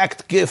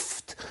abstract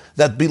gift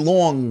that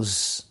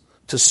belongs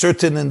to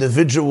certain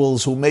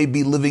individuals who may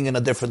be living in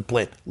a different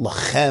plane.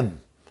 Lachem,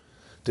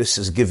 this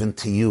is given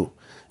to you.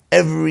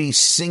 Every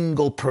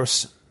single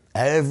person,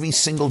 every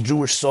single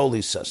Jewish soul,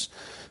 he says,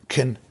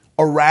 can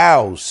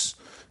arouse,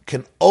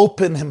 can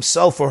open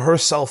himself or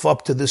herself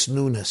up to this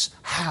newness.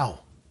 How?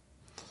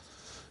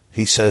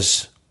 He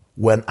says,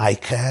 when I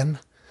can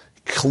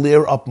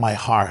clear up my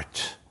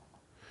heart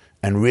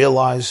and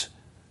realize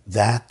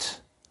that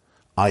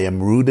I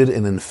am rooted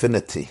in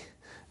infinity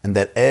and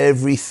that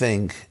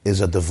everything is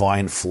a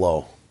divine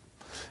flow.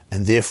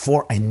 And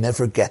therefore, I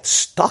never get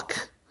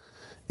stuck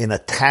in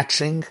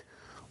attaching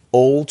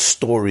old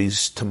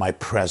stories to my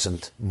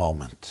present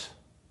moment.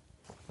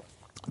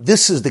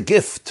 This is the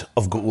gift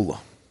of Geula.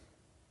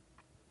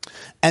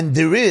 And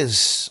there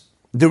is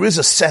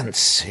a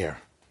sense here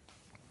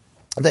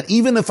that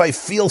even if I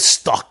feel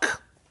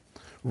stuck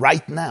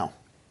right now,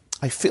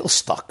 I feel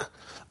stuck.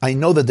 I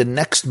know that the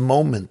next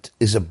moment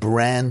is a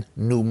brand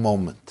new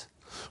moment,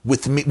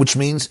 which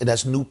means it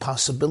has new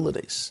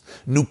possibilities,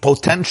 new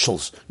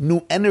potentials,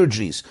 new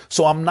energies.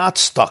 So I'm not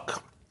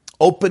stuck.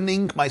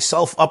 Opening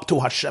myself up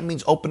to Hashem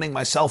means opening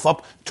myself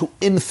up to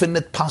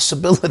infinite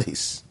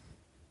possibilities.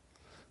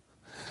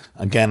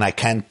 Again, I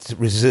can't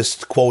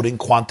resist quoting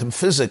quantum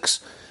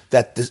physics,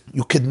 that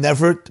you could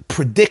never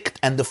predict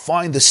and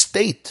define the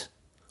state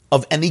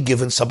of any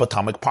given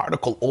subatomic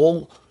particle.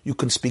 All you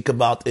can speak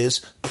about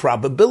is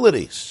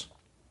probabilities.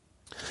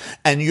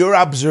 And your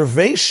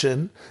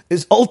observation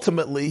is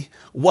ultimately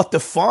what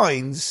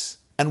defines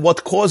and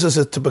what causes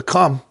it to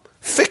become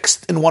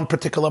fixed in one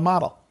particular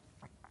model,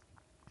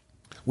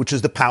 which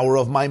is the power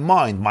of my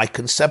mind, my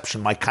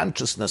conception, my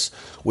consciousness,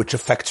 which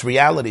affects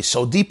reality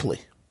so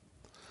deeply.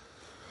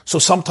 So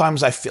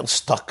sometimes I feel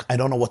stuck. I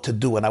don't know what to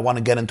do, and I want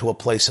to get into a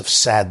place of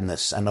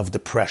sadness and of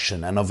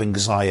depression and of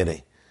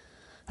anxiety.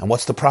 And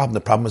what's the problem?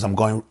 The problem is I'm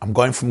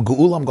going from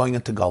Geula, I'm going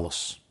into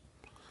Galus.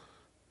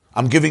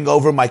 I'm giving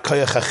over my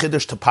Koyach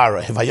HaChidush to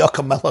Para.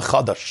 Hivayaka Melech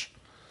Chadash.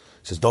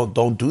 He says,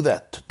 don't do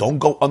that. Don't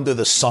go under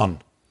the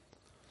sun.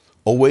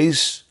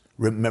 Always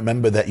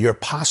remember that your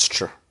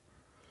posture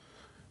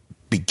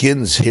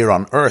begins here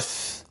on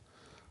earth,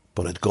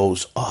 but it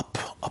goes up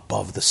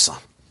above the sun.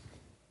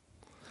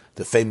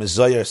 The famous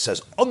Zohar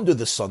says, under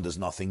the sun there's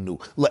nothing new.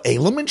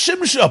 Le'elam and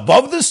Shimsha,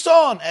 above the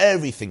sun,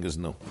 everything is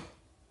new.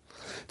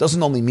 It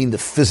doesn't only mean the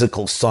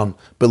physical sun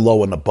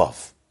below and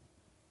above.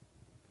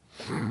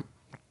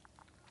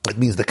 It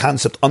means the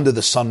concept under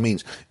the sun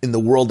means in the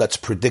world that's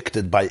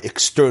predicted by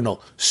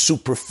external,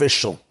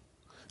 superficial,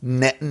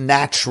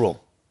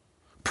 natural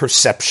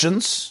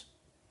perceptions,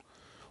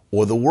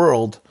 or the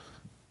world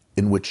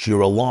in which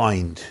you're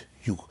aligned.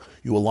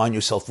 You align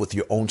yourself with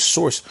your own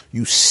source.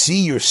 You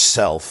see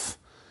yourself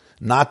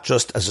not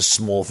just as a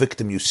small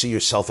victim, you see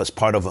yourself as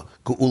part of a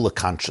Geula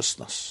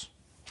consciousness.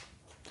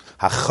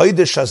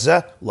 HaChodesh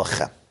hazeh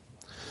lachem.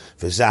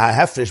 V'zeh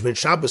ha'hefresh ben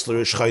Shabbos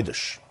l'Rosh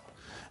Chodesh.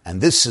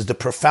 And this is the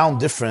profound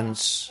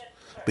difference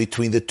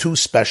between the two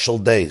special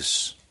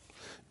days.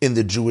 In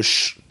the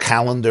Jewish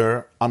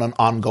calendar, on an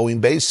ongoing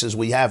basis,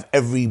 we have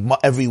every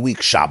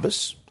week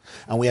Shabbos,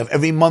 and we have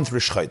every month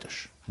Rosh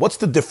Chodesh. What's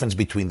the difference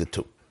between the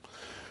two?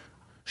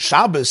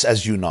 Shabbos,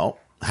 as you know,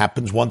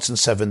 happens once in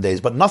 7 days,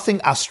 but nothing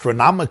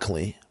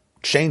astronomically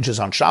changes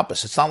on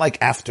Shabbos. It's not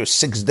like after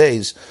 6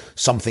 days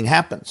something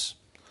happens.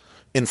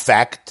 In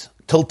fact,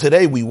 till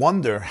today we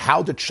wonder,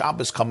 how did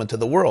Shabbos come into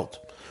the world?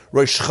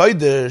 Rosh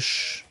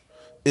Chodesh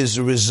is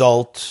a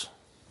result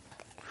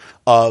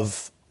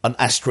of an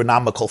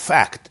astronomical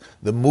fact.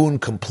 The moon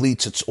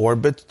completes its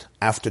orbit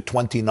after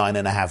 29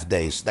 and a half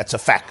days. That's a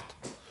fact.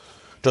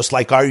 Just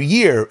like our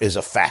year is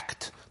a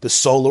fact. The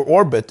solar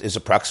orbit is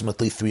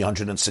approximately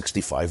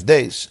 365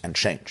 days and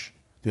change.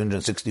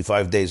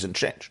 365 days and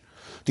change.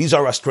 These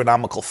are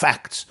astronomical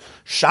facts.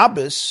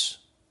 Shabbos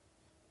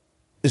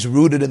is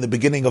rooted in the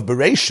beginning of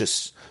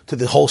Bereshis to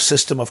the whole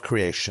system of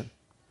creation.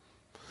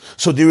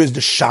 So there is the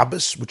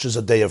Shabbos, which is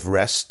a day of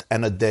rest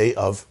and a day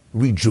of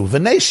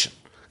rejuvenation.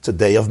 It's a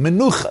day of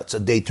menucha. It's a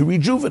day to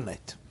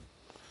rejuvenate.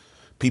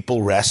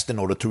 People rest in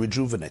order to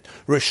rejuvenate.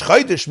 Rosh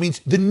Chodesh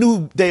means the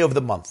new day of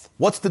the month.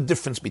 What's the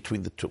difference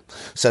between the two?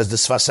 Says the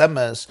Sfas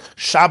Emes,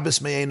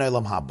 Shabbos me'ein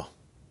olam haba.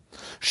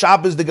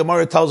 Shabbos, the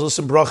Gemara tells us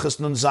in Brachas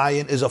Nun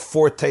Zayin, is a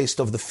foretaste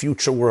of the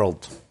future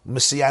world.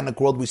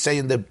 Messianic world, we say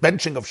in the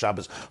benching of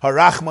Shabbos, in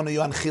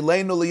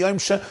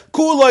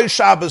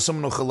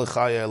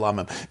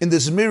the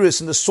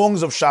Zmiris, in the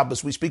songs of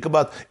Shabbos, we speak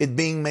about it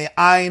being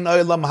me'ein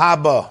olam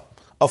haba,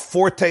 a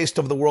foretaste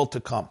of the world to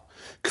come.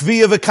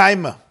 Kviya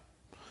v'kaima.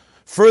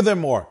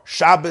 Furthermore,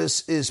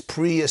 Shabbos is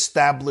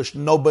pre-established.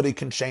 Nobody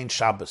can change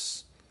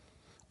Shabbos.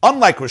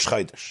 Unlike Rosh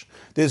Chodesh,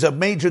 there's a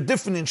major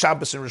difference in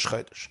Shabbos and Rosh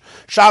Chodesh.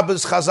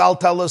 Shabbos, Chazal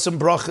tell us in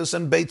Brachos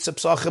and Beit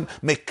Psachim,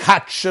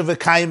 mekatshe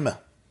v'kaima.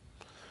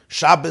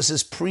 Shabbos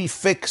is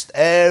prefixed.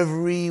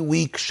 Every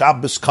week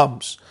Shabbos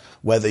comes.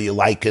 Whether you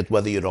like it,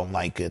 whether you don't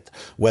like it,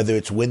 whether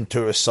it's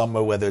winter or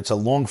summer, whether it's a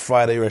long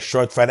Friday or a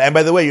short Friday. And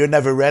by the way, you're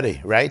never ready,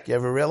 right? You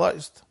ever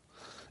realized?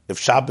 If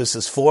Shabbos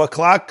is 4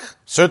 o'clock,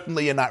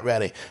 certainly you're not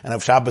ready. And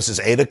if Shabbos is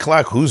 8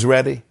 o'clock, who's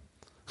ready?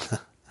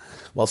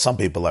 Well, some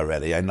people are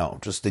ready, I know.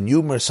 Just in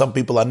humor, some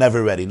people are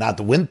never ready. Not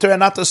the winter and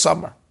not the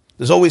summer.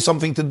 There's always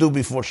something to do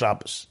before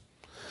Shabbos.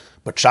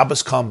 But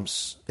Shabbos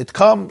comes. It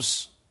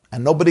comes.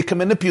 And nobody can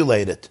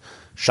manipulate it.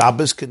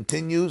 Shabbos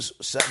continues,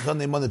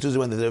 Sunday, Monday, Tuesday,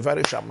 Wednesday,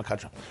 Friday, Shabbos.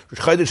 Rosh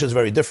Chodesh is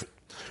very different.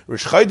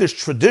 Rosh Chodesh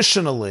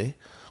traditionally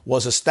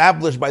was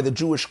established by the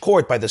Jewish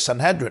court, by the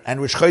Sanhedrin,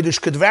 and Rosh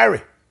Chodesh could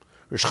vary.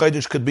 Rosh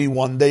Chodesh could be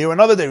one day or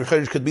another day. Rosh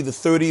Chodesh could be the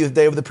 30th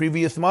day of the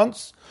previous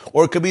month,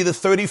 or it could be the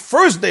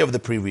 31st day of the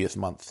previous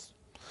month.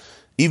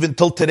 Even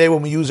till today,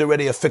 when we use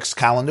already a fixed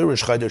calendar,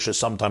 Rosh Chodesh is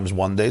sometimes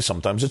 1 day,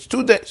 sometimes it's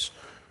 2 days.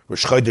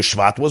 Rosh Chodesh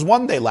Shvat was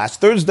 1 day,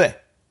 last Thursday.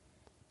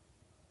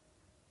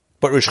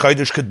 But Rosh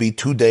Chodesh could be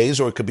 2 days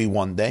or it could be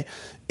 1 day.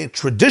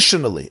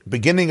 Traditionally,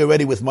 beginning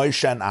already with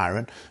Moshe and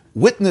Aaron,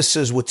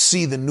 witnesses would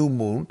see the new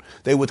moon.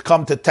 They would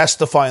come to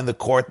testify in the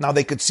court. Now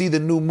they could see the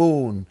new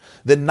moon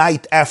the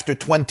night after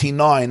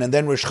 29, and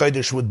then Rosh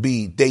Chodesh would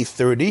be day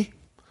 30.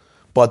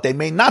 But they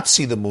may not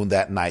see the moon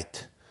that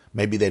night.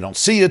 Maybe they don't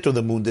see it, or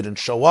the moon didn't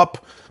show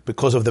up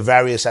because of the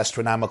various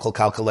astronomical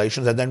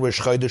calculations, and then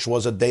Rosh Chodesh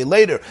was a day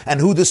later. And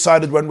who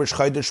decided when Rosh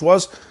Chodesh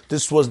was?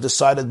 This was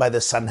decided by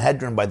the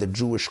Sanhedrin, by the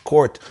Jewish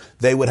court.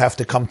 They would have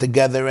to come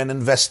together and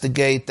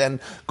investigate and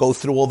go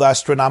through all the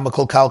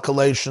astronomical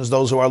calculations.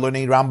 Those who are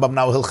learning Rambam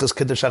now, Hilchos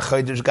Kiddush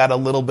HaChodesh, got a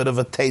little bit of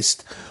a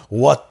taste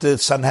what the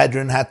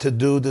Sanhedrin had to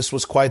do. This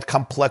was quite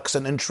complex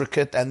and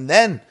intricate. And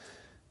then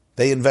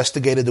they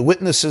investigated the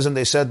witnesses and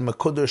they said,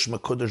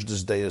 Mekudesh,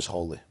 this day is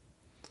holy.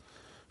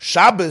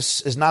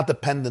 Shabbos is not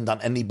dependent on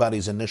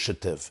anybody's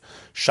initiative.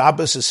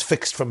 Shabbos is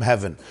fixed from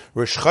heaven.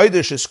 Rosh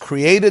Chodesh is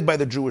created by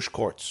the Jewish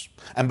courts.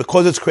 And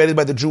because it's created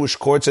by the Jewish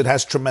courts, it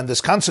has tremendous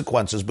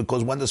consequences,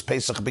 because when does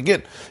Pesach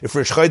begin? If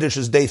Rosh Chodesh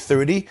is day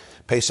 30,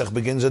 Pesach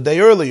begins a day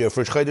earlier. If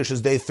Rosh Chodesh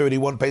is day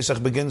 31,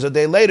 Pesach begins a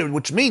day later,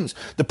 which means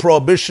the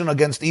prohibition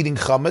against eating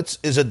chametz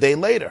is a day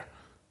later.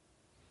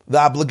 The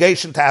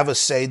obligation to have a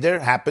Seder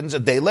happens a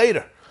day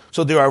later.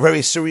 So there are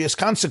very serious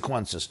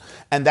consequences.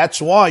 And that's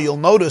why you'll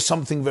notice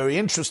something very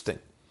interesting.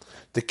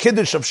 The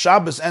Kiddush of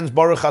Shabbos ends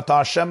Baruch Atah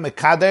Hashem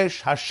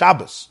Mekadesh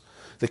HaShabbos.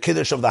 The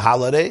Kiddush of the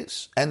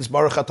holidays ends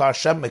Baruch Atah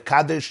Hashem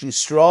Mekadesh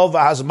Yisrael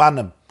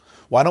V'Hazmanim.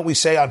 Why don't we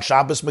say on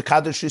Shabbos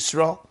Mekadesh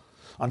Yisrael?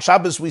 On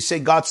Shabbos we say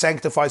God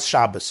sanctifies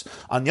Shabbos.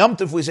 On Yom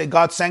Tov we say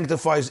God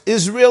sanctifies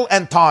Israel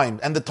and time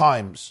and the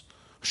times.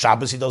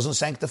 Shabbos, he doesn't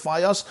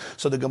sanctify us.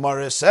 So the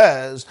Gemara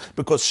says,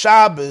 because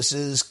Shabbos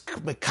is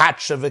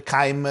mekatsha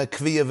v'kaima,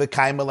 kviya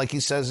v'kaima, like he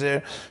says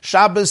here,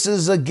 Shabbos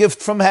is a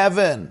gift from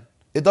heaven.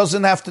 It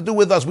doesn't have to do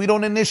with us. We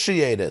don't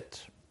initiate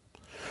it.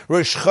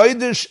 Rosh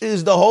Chodesh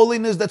is the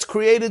holiness that's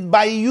created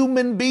by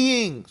human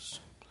beings.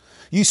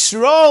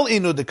 Yisrael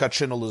inu de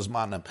kachinu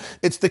luzmanim.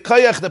 It's the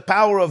kayach, the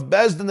power of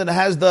Bezdin, that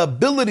has the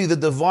ability, the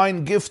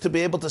divine gift, to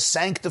be able to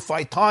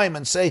sanctify time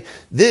and say,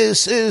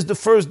 this is the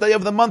first day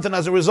of the month, and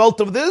as a result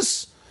of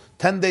this,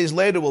 10 days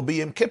later will be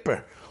Yom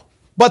Kippur.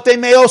 But they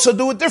may also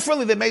do it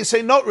differently. They may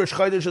say, no, Rosh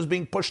Chodesh is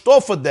being pushed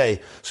off a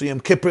day, so Yom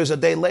Kippur is a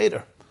day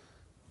later.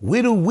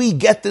 Where do we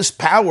get this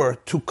power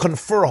to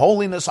confer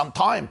holiness on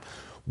time?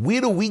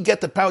 Where do we get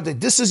the power that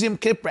this is Yom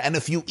Kippur, and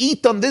if you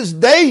eat on this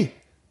day,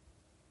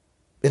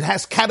 it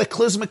has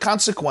cataclysmic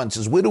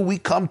consequences? Where do we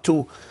come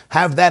to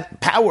have that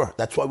power?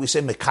 That's why we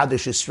say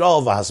Mekadesh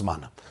Yisrael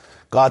v'Hazmanah.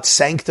 God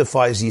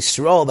sanctifies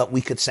Yisrael that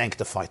we could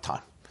sanctify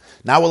time.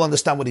 Now we'll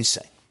understand what he's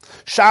saying.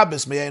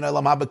 Shabbos me'ein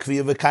olam haba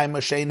kviya v'kaima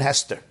shein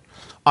hester.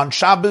 On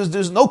Shabbos,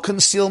 there's no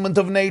concealment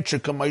of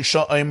nature,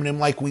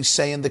 like we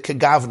say in the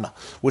Kegavna,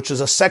 which is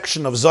a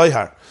section of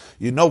Zohar.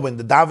 You know, when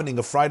the davening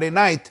of Friday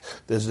night,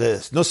 there's the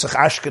Nusach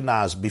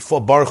Ashkenaz,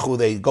 before Baruch Hu,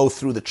 they go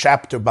through the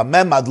chapter,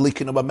 Bameh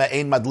madlikin, Bameh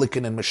ein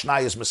madlikin, in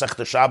Mishnayos,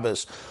 Masechta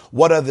Shabbos.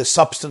 What are the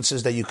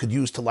substances that you could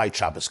use to light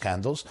Shabbos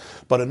candles?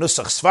 But in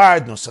Nusach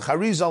Sfard, Nusach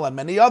Harizal, and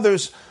many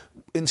others,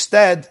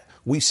 instead,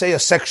 we say a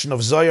section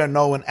of Zohar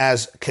known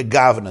as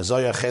Kegavna.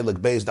 Zohar Chelik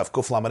Beis Daf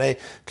Kuf Lamed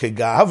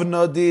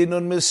Kegavna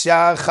dinun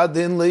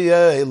misyachadin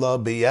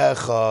liyela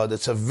biyechad.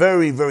 It's a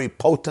very, very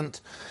potent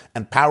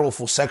and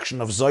powerful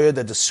section of Zohar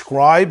that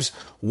describes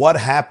what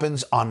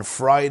happens on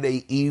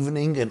Friday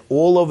evening in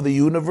all of the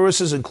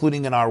universes,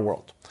 including in our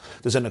world.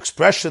 There's an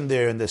expression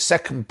there in the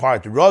second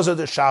part, Raza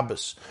de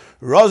Shabbos.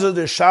 Raza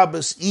de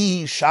Shabbos,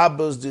 I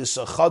Shabbos de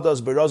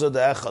Sachadas beraza de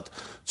Echad.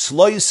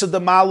 Tzloisa de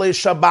Male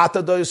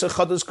Shabbata de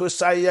Sachadas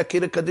Kursaya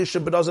Kira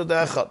Kadisha beraza de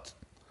Echad.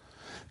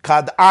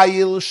 Kad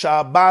Ayil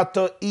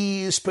Shabbata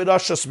I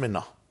Spirashas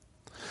Mina.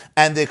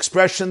 And the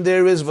expression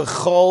there is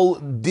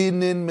V'chol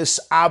Dinin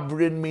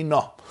Misabrin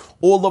Mina.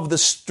 All of the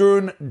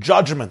stern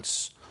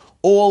judgments,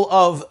 all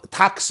of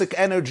toxic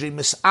energy,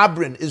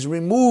 Misabrin, is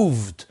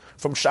removed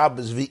from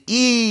Shabbos.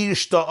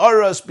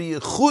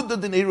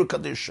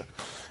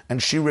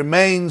 And she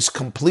remains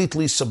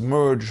completely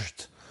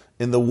submerged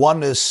in the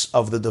oneness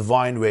of the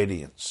divine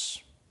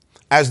radiance.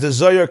 As the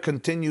Zohar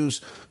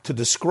continues to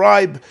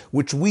describe,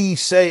 which we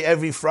say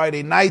every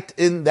Friday night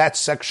in that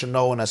section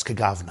known as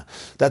Kegavna.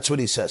 That's what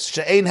he says.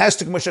 She'ein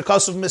hestik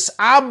meshakasav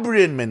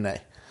misabrin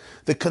mineh.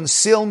 The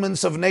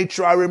concealments of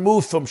nature are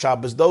removed from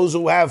Shabbos. Those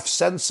who have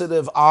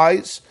sensitive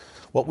eyes,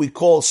 what we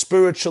call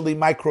spiritually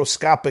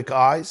microscopic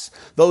eyes,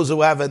 those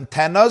who have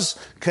antennas,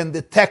 can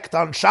detect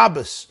on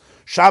Shabbos.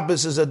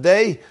 Shabbos is a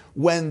day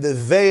when the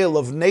veil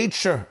of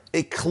nature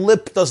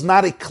does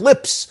not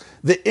eclipse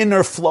the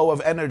inner flow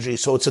of energy,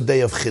 so it's a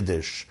day of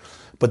Chiddush.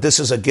 But this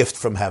is a gift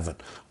from heaven.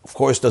 Of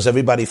course, does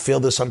everybody feel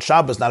this on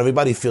Shabbos? Not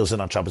everybody feels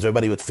it on Shabbos.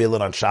 Everybody would feel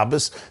it on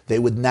Shabbos. They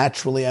would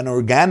naturally and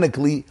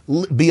organically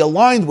be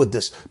aligned with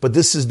this. But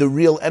this is the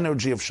real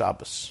energy of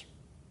Shabbos.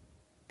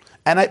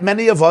 And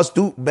many of us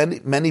do,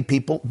 many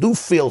people do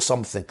feel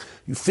something.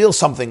 You feel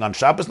something on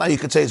Shabbos. Now you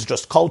could say it's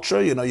just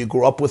culture, you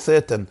grew up with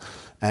it, and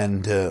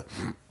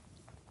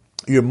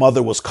your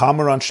mother was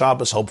calmer on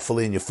Shabbos,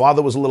 hopefully, and your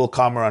father was a little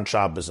calmer on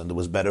Shabbos, and there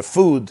was better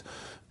food,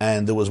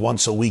 and there was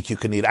once a week you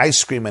can eat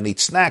ice cream and eat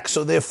snacks.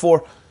 So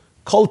therefore,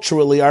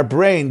 culturally, our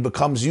brain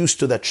becomes used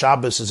to that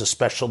Shabbos is a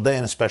special day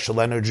and a special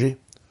energy.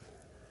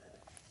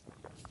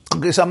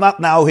 Okay, so I'm not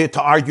now here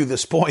to argue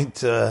this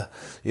point. How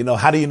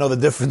do you know the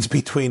difference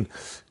between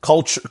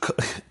culture,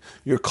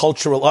 your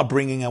cultural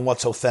upbringing and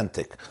what's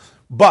authentic?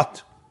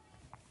 But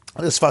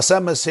this Sfas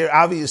Emes here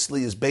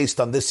obviously is based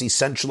on this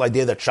essential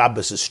idea that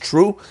Shabbos is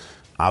true,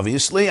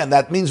 obviously, and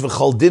that means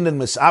v'chol dinin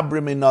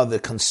misabrimina, the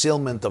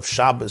concealment of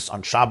Shabbos.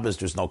 On Shabbos,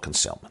 there's no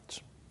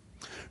concealment.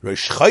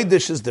 Rosh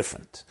Chodesh is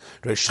different.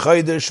 Rosh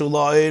Chodesh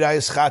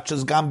u'la'orais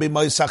chachas gam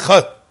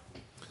b'moisachot.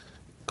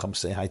 Come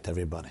say hi to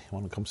everybody. You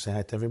want to come say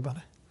hi to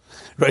everybody?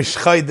 Rosh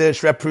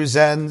Chodesh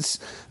represents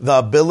the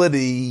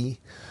ability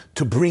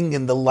to bring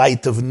in the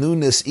light of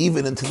newness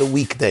even into the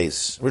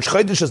weekdays. Rosh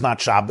Chodesh is not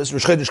Shabbos.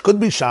 Rosh Chodesh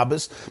could be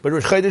Shabbos, but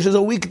Rosh Chodesh is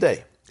a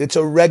weekday. It's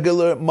a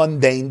regular,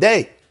 mundane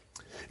day.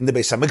 In the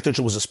Beis HaMikdash,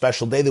 it was a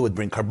special day. They would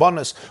bring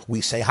karbonos.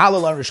 We say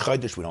Hallel on Rosh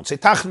Chodesh. We don't say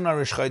Tachanun on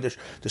Rosh Chodesh.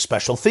 There's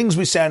special things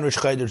we say on Rosh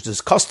Chodesh.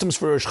 There's customs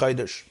for Rosh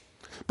Chodesh.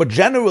 But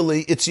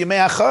generally, it's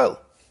Yemei HaChol.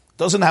 It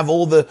doesn't have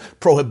all the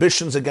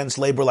prohibitions against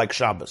labor like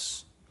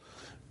Shabbos.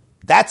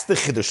 That's the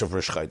Chiddush of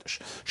Rosh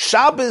Chodesh.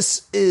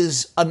 Shabbos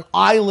is an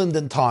island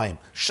in time.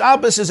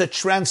 Shabbos is a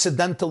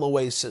transcendental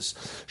oasis.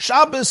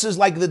 Shabbos is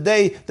like the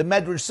day, the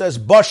Medrash says,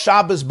 Ba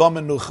Shabbos Ba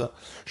Menucha.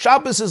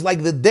 Shabbos is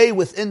like the day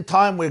within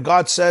time where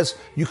God says,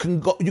 you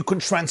can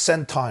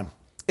transcend time.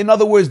 In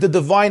other words, the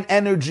divine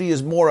energy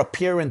is more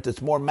apparent,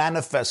 it's more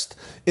manifest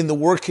in the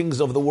workings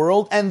of the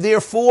world, and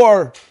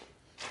therefore,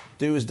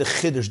 there is the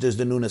Chiddush, there's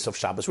the newness of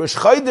Shabbos. Rosh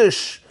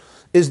Chodesh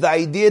is the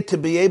idea to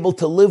be able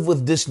to live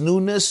with this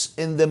newness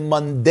in the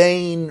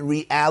mundane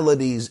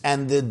realities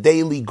and the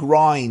daily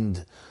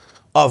grind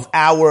of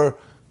our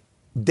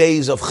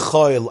days of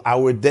chol,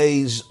 our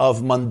days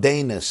of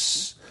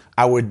mundaneness,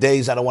 our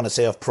days, I don't want to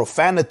say of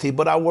profanity,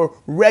 but our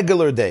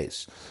regular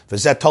days.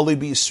 V'zeh tolui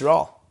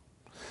b'Yisrael.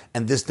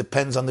 And this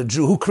depends on the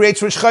Jew. Who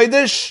creates Rosh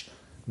Chodesh?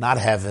 Not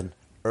heaven,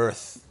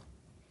 earth.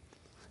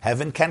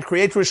 Heaven can't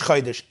create Rosh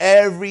Chodesh.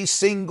 Every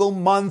single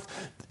month,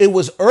 it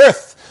was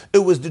earth. It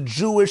was the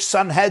Jewish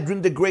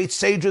Sanhedrin, the great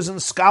sages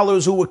and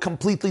scholars who were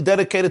completely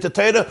dedicated to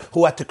Torah,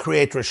 who had to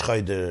create Rosh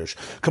Chodesh.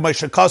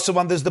 K'may shekasav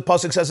on this, the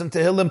pasuk says in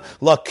Tehillim,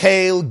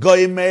 Lakeil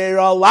goymer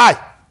alai.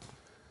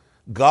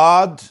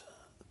 God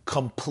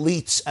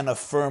completes and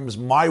affirms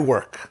my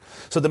work.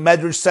 So the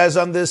Medrash says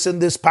on this, in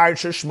this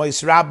parasha,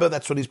 Shmois Rabbah,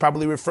 that's what he's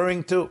probably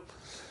referring to,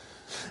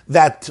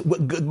 that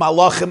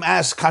Malachim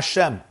ask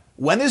Hashem,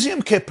 when is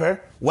Yom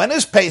Kippur? When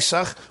is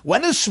Pesach?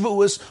 When is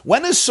Shavuos?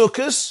 When is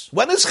Sukkot?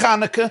 When is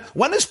Chanukah?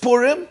 When is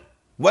Purim?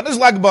 When is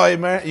Lag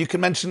BaOmer? You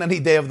can mention any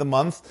day of the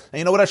month. And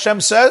you know what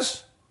Hashem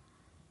says?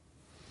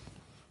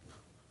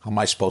 How am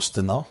I supposed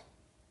to know?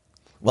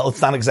 Well,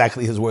 it's not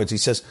exactly his words. He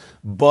says,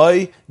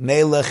 Boy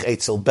Nelech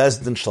Eitzel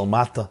Bezdin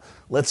Shalmata.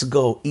 Let's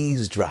go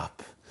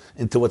eavesdrop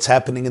into what's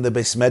happening in the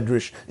Beis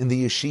Medrash, in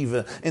the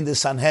Yeshiva, in the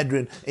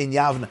Sanhedrin, in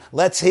Yavna.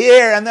 Let's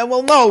hear, and then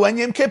we'll know when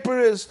Yom Kippur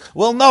is.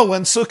 We'll know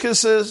when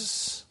Sukkot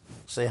is.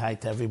 Say hi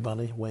to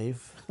everybody,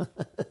 wave.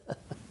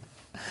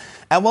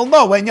 And we'll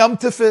know when Yom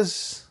Tov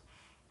is.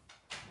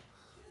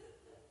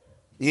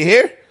 You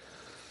hear?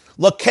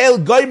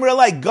 Lakel goymer,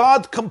 like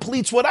God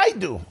completes what I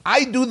do.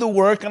 I do the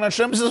work, and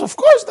Hashem says, of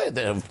course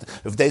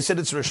if they said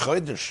it's Rosh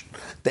Chodesh,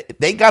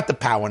 they got the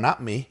power,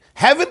 not me.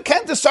 Heaven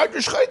can't decide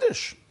Rosh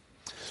Chodesh.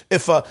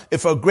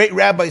 If a great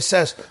rabbi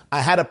says,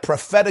 I had a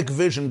prophetic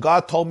vision,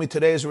 God told me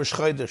today is Rosh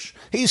Chodesh,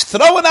 he's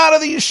thrown out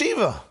of the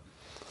yeshiva.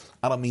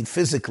 I don't mean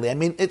physically. I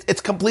mean,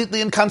 it's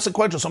completely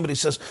inconsequential. Somebody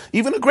says,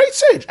 even a great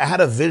sage, I had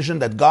a vision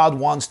that God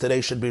wants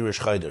today should be Rosh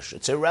Chodesh.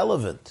 It's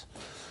irrelevant.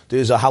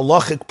 There's a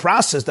halachic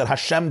process that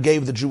Hashem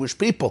gave the Jewish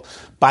people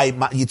by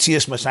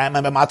Yitzias Mitzrayim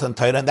and Matan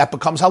Torah, and that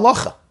becomes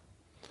halacha.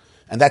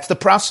 And that's the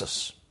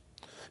process.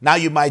 Now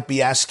you might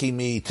be asking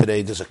me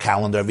today, there's a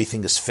calendar,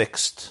 everything is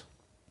fixed.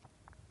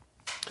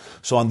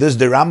 So on this,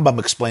 the Rambam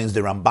explains,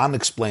 the Ramban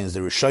explains, the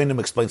Rishonim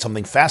explains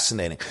something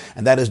fascinating,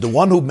 and that is the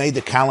one who made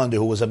the calendar,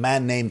 who was a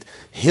man named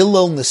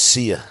Hillel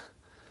Nasiah.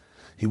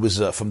 He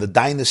was from the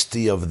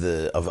dynasty of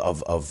the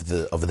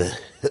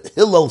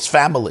Hillel's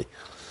family.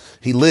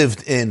 He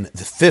lived in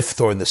the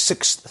 5th or in the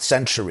 6th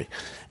century,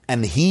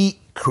 and he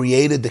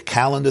created the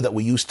calendar that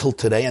we use till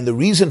today. And the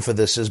reason for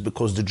this is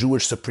because the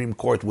Jewish Supreme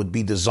Court would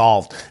be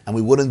dissolved, and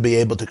we wouldn't be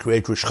able to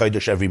create Rosh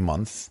Chodesh every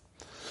month.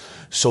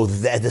 So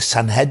the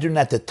Sanhedrin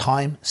at the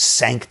time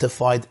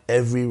sanctified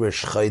every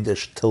Rosh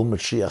Chodesh till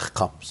Mashiach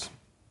comes.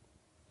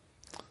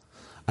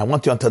 I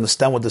want you to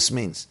understand what this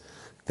means.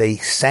 They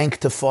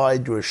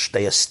sanctified,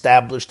 they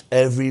established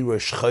every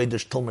Rosh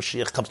Chodesh till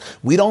Mashiach comes.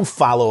 We don't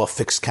follow a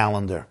fixed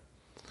calendar.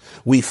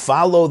 We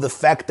follow the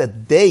fact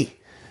that they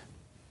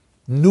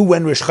knew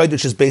when Rosh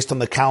Chodesh is based on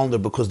the calendar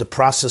because the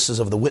processes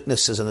of the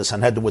witnesses and the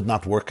Sanhedrin would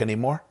not work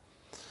anymore.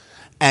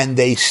 And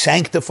they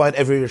sanctified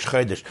every Rosh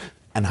Chodesh.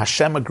 And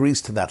Hashem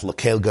agrees to that,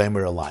 L'kel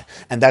Gomer Elai.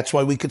 And that's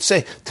why we could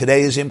say,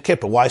 today is Yom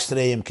Kippur. Why is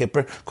today Yom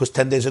Kippur? Because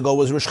 10 days ago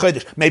was Rosh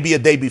Chodesh. Maybe a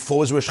day before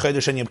was Rosh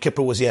Chodesh and Yom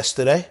Kippur was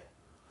yesterday.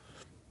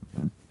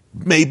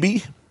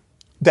 Maybe.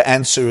 The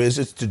answer is,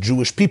 it's the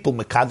Jewish people,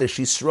 Mekadesh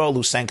Yisrael,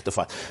 who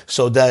sanctify.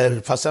 So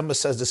the Fasema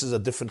says this is a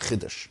different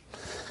Chiddush.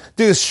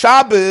 There's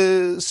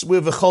Shabbos,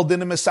 with V'chol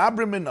Dinim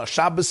Esabrim.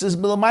 Shabbos is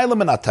Milamayla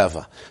Min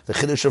HaTeva. The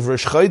Chiddush of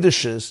Rosh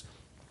Chodesh is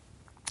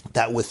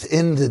that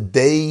within the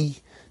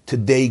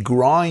day-to-day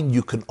grind,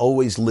 you can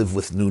always live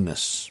with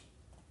newness.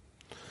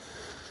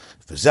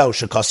 V'zeu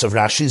shekos of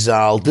Rashi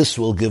Zal, this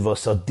will give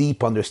us a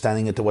deep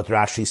understanding into what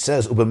Rashi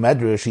says. Uba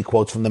Medrash, he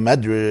quotes from the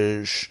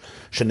Medrash,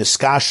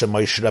 Sheniskasha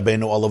Moshe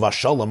Rabbeinu olav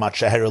hashalom at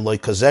sheher eloi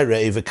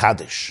kazere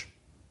evekadesh.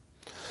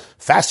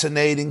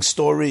 Fascinating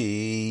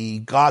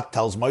story. God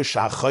tells Moshe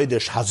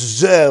HaChodesh,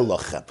 Hazeh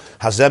lachem.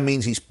 Hazeh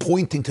means he's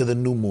pointing to the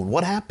new moon.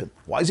 What happened?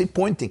 Why is he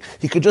pointing?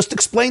 He could just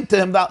explain to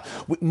him that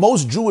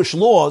most Jewish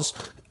laws,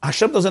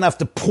 Hashem doesn't have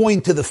to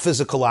point to the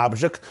physical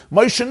object.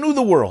 Moshe knew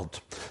the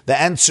world. The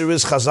answer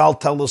is, Chazal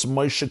tell us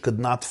Moshe could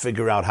not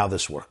figure out how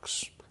this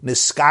works.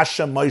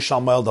 Niskasha Moshe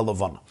al Ma'el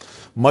Dalavana.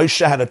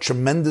 Moshe had a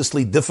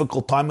tremendously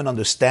difficult time in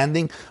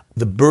understanding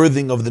the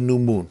birthing of the new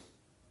moon.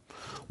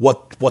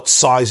 What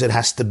size it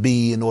has to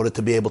be in order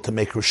to be able to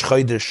make Rosh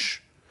Chodesh.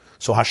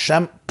 So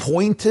Hashem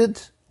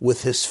pointed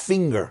with his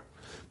finger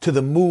to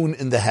the moon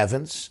in the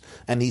heavens,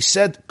 and he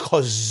said,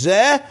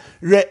 Kozeh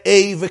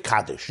re'ei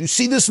v'kadesh. You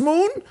see this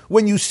moon?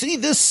 When you see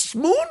this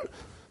moon,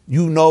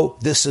 you know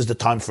this is the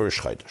time for Rosh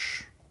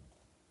Chodesh.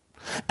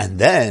 And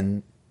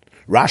then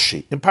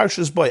Rashi, in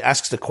Parshas Bo,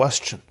 asks the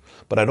question,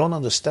 but I don't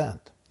understand.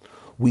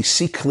 We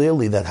see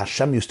clearly that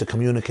Hashem used to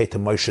communicate to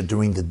Moshe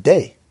during the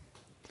day.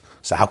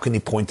 So how can he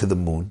point to the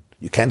moon?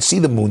 You can't see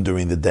the moon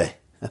during the day.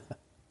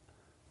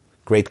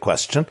 Great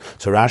question.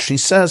 So Rashi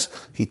says,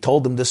 he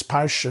told him this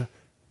parsha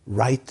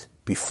right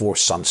before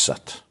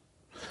sunset.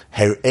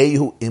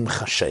 Her'ehu im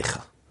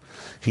chashecha.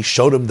 He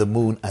showed him the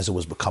moon as it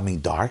was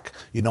becoming dark.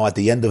 You know, at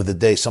the end of the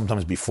day,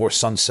 sometimes before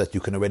sunset, you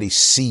can already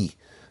see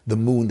the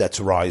moon that's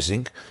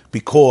rising,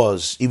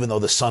 because even though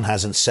the sun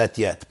hasn't set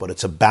yet, but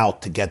it's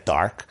about to get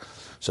dark.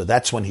 So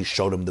that's when he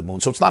showed him the moon.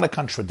 So it's not a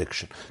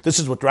contradiction. This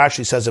is what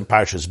Rashi says in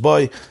Parshas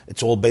Bo.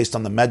 It's all based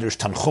on the Medrash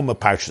Tanchuma,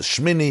 Parshas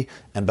Shmini,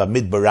 and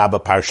Bamidbar Rabbah,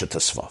 Parshas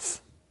Tesvav.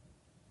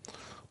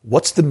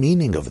 What's the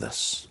meaning of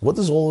this? What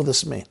does all of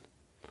this mean?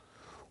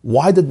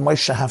 Why did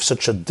Moshe have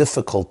such a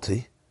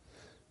difficulty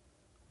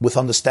with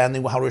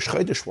understanding how Rosh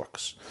Chodesh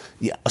works?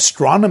 Yeah,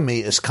 astronomy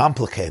is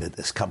complicated,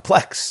 it's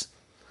complex.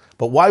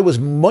 But why was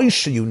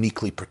Moshe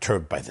uniquely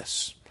perturbed by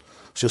this?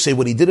 So you'll say,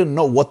 well, he didn't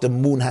know what the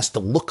moon has to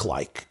look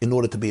like in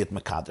order to be at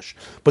Mekadesh.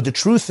 But the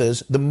truth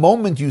is, the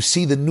moment you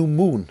see the new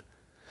moon,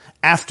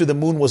 after the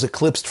moon was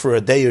eclipsed for a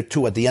day or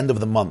two at the end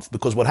of the month,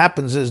 because what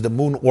happens is the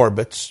moon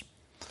orbits,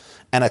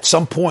 and at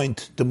some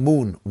point the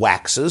moon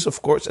waxes,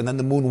 of course, and then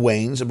the moon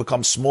wanes, it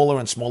becomes smaller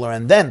and smaller,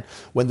 and then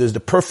when there's the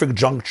perfect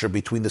juncture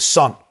between the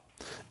sun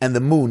and the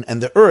moon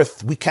and the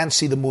earth, we can't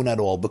see the moon at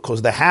all,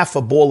 because the half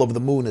a ball of the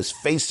moon is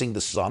facing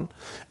the sun,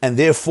 and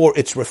therefore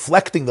it's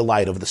reflecting the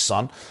light of the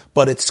sun,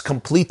 but it's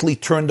completely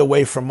turned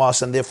away from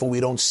us, and therefore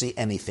we don't see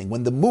anything.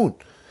 When the moon,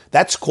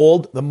 that's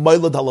called the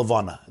Moilad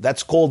Halavana.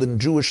 That's called, in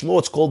Jewish law,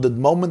 it's called the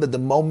moment the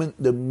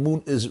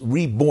moon is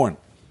reborn.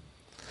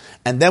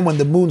 And then when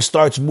the moon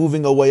starts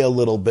moving away a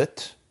little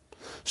bit,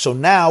 so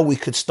now we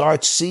could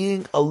start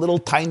seeing a little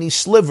tiny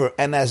sliver,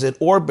 and as it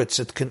orbits,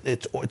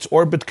 its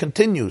orbit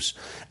continues,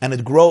 and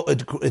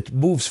it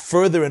moves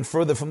further and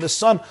further from the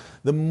sun.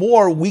 The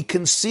more we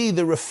can see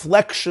the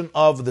reflection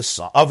of the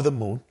sun, of the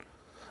moon,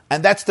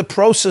 and that's the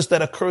process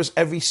that occurs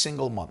every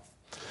single month.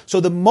 So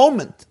the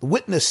moment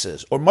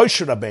witnesses or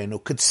Moshe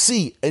Rabbeinu could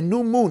see a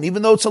new moon,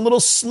 even though it's a little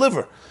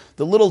sliver,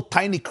 the little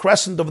tiny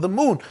crescent of the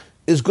moon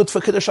is good for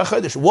Kiddush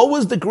HaChodesh. What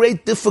was the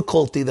great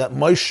difficulty that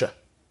Moshe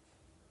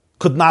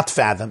could not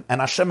fathom, and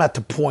Hashem had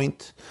to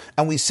point,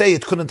 and we say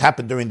it couldn't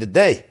happen during the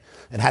day.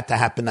 It had to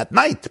happen at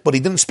night, but he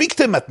didn't speak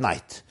to him at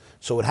night.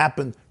 So it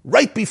happened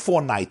right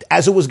before night,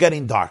 as it was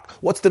getting dark.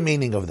 What's the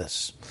meaning of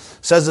this?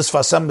 Says this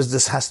Fasam,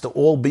 this has to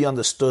all be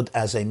understood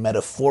as a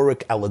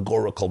metaphoric,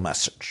 allegorical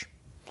message.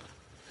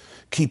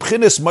 Ki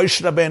b'chinas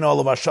Moshe Rabbeinu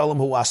olav hashalom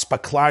hu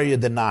aspaklaria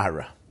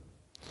denahara.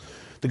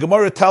 The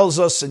Gemara tells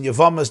us in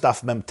Yevamos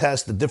Daf Mem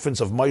Tes the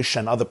difference of Moshe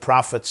and other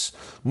prophets.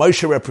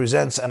 Moshe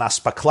represents an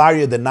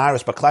aspaklaria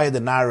denara. Aspaklaria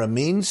denara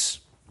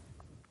means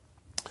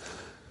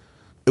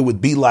it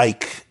would be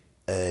like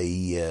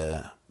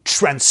a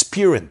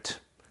transparent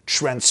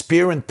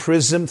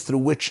prism through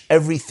which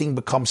everything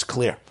becomes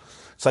clear.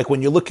 It's like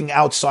when you're looking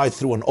outside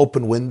through an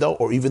open window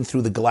or even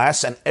through the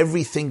glass, and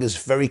everything is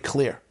very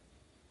clear.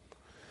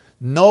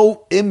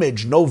 No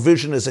image, no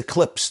vision is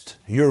eclipsed.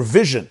 Your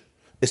vision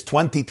is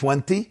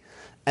 20/20.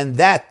 And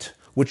that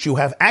which you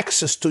have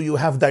access to, you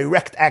have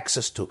direct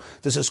access to.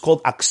 This is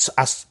called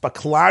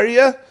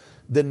aspaklaria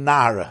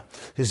denara.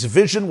 His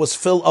vision was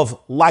full of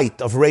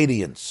light, of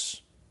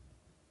radiance.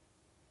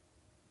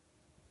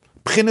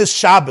 B'chinas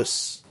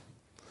Shabbos.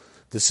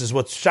 This is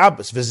what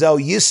Shabbos.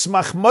 V'zeu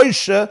yismach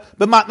Moshe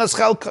b'matnas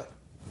chelka.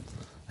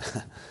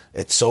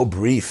 It's so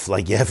brief.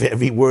 Like you have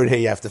every word here,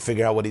 you have to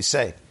figure out what he's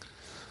saying.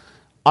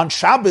 On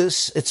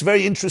Shabbos, it's a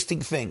very interesting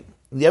thing.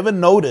 You ever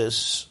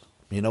notice,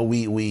 we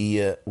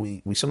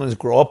sometimes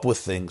grow up with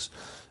things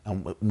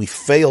and we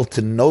fail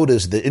to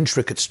notice the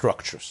intricate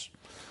structures.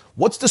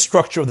 What's the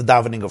structure of the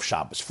davening of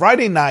Shabbos?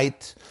 Friday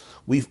night,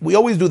 we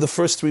always do the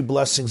first three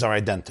blessings are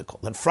identical.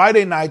 Then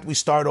Friday night, we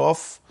start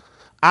off,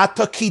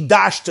 Ata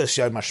kidashtes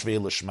yom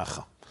hashvi'i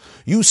l'shmecha.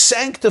 You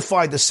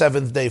sanctified the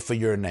seventh day for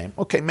your name.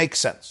 Okay, makes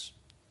sense.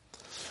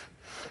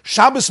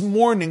 Shabbos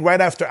morning,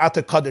 right after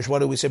Ata Kaddish, what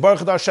do we say?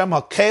 Baruch Hashem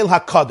HaKel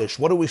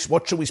HaKaddish.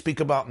 What should we speak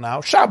about now?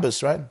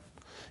 Shabbos, right?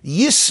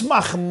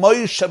 Yismach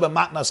Moshe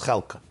b'matnas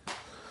chelka.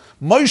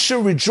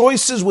 Moshe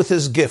rejoices with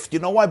his gift. You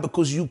know why?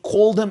 Because you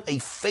called him a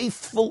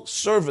faithful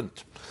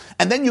servant.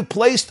 And then you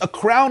placed a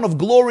crown of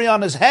glory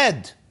on his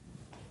head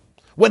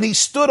when he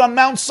stood on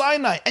Mount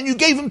Sinai, and you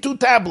gave him 2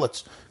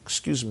 tablets.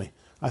 Excuse me,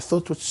 I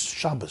thought it was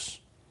Shabbos.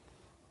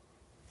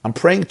 I'm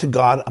praying to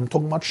God, I'm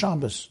talking about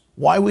Shabbos.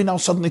 Why are we now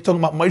suddenly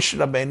talking about Moshe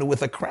Rabbeinu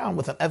with a crown,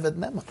 with an Eved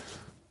Neman?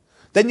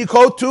 Then you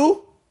go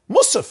to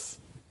Musaf.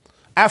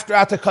 After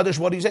Ata Kaddish,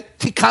 what do you say?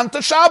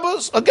 Tikanta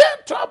Shabbos. Again,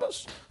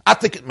 Shabbos. I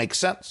think it makes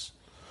sense.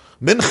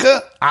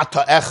 Mincha,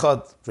 Ata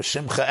Echad,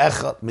 V'Shimcha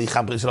Echad,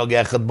 Micha B'Yisrael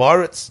Ge'echad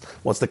Baretz.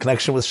 What's the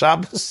connection with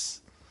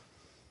Shabbos?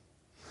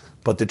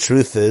 But the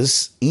truth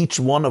is, each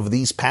one of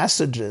these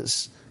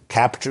passages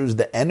captures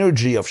the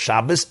energy of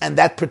Shabbos and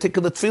that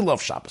particular tefillah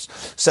of Shabbos.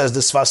 Says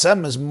the Sfas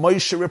Emes,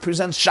 Moshe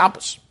represents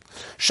Shabbos.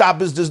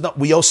 Shabbos does not,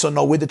 we also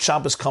know where did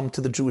Shabbos come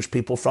to the Jewish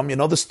people from. You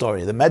know the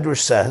story. The Medrash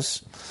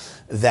says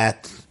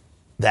that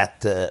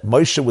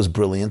Moshe was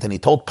brilliant, and he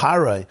told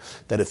Parai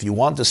that if you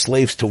want the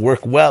slaves to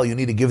work well, you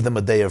need to give them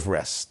a day of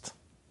rest.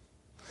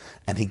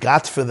 And he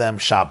got for them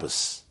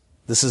Shabbos.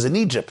 This is in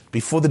Egypt,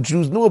 before the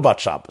Jews knew about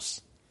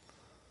Shabbos.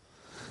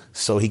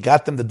 So he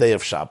got them the day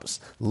of Shabbos.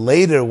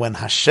 Later, when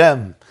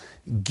Hashem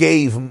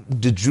gave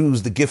the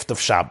Jews the gift of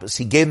Shabbos,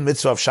 he gave the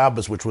mitzvah of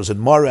Shabbos, which was in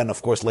Moreh, and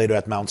of course later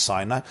at Mount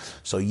Sinai.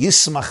 So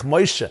Yismach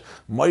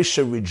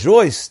Moshe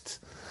rejoiced.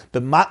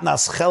 But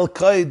Matnas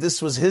Chelkai, this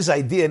was his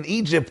idea in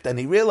Egypt, and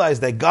he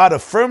realized that God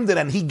affirmed it,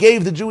 and he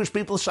gave the Jewish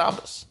people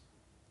Shabbos.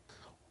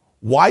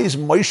 Why is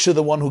Moshe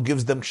the one who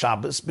gives them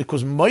Shabbos?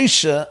 Because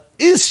Moshe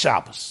is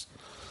Shabbos.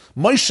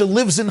 Moshe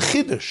lives in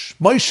Chiddush.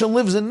 Moshe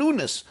lives in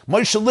Nunes.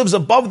 Moshe lives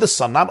above the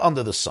sun, not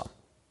under the sun.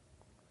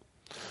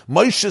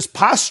 Moshe's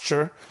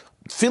posture,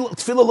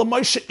 Tfilah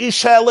l'Moshe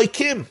Isha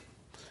Elokim.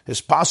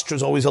 His posture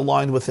is always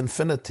aligned with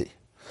infinity.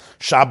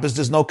 Shabbos,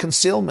 there's no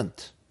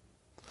concealment.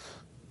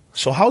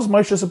 So how's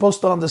Moshe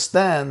supposed to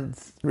understand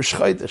Rish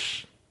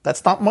Chodesh?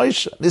 That's not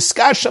Moshe.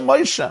 Niskasha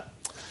Moshe.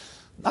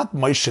 Not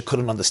Moshe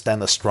couldn't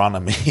understand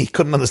astronomy. He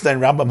couldn't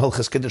understand Rambam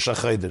Hilchas Kiddush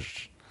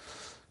HaChodesh.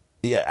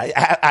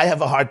 Yeah, I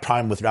have a hard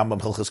time with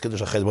Rambam Hilchas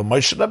Kiddush HaChodesh, but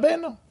Moshe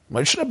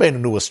Rabbeinu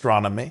knew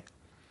astronomy.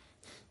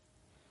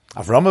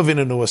 Avraham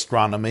Avinu knew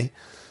astronomy.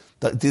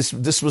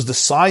 This was the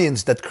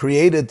science that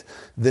created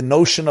the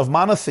notion of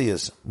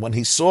monotheism. When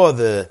he saw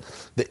the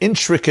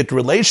intricate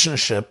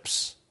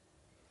relationships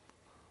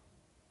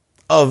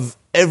of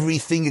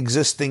everything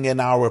existing in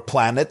our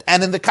planet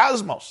and in the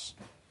cosmos.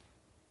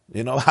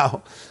 You know,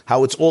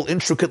 how it's all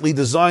intricately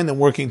designed and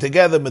working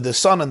together with the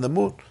sun and the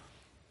moon,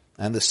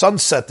 and the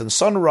sunset and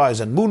sunrise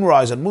and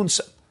moonrise and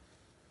moonset.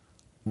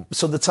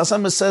 So the Sfas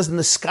Emes says,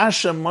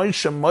 Niskasha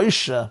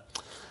Moshe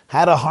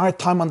had a hard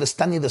time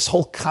understanding this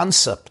whole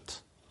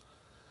concept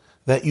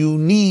that you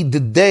need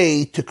the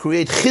day to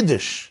create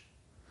Chiddush,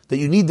 that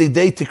you need the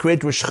day to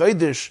create Rish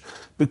Chodesh,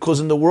 because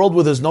in the world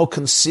where there's no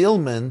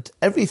concealment,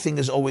 everything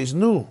is always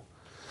new.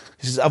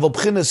 He says, Avol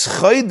B'chinas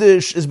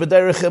Chodesh is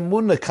b'derech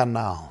emunah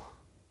kanal.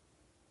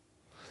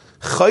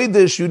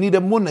 Chodesh, you need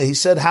emunah. He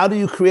said, how do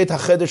you create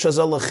HaChodesh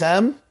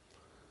Hazeh?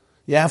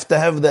 You have to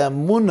have the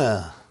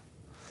emunah.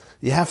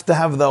 You have to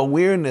have the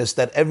awareness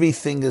that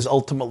everything is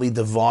ultimately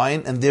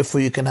divine, and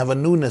therefore you can have a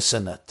newness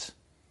in it.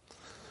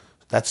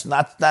 That's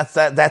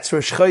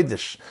Rish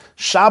Chodesh.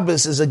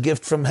 Shabbos is a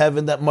gift from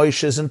heaven that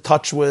Moshe is in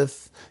touch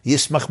with.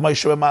 Yismach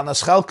Moshe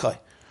b'matnas chelkai.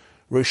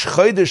 Rish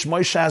Chodesh,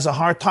 Moshe has a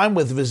hard time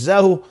with.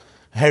 V'zehu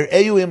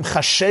her'eyu im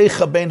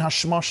chashecha bein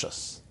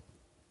hashmoshas.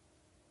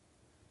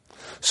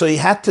 So he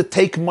had to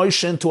take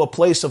Moshe into a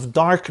place of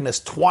darkness,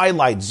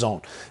 twilight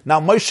zone.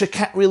 Now Moshe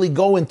can't really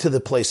go into the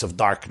place of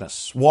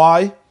darkness.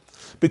 Why?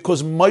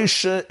 Because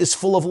Moshe is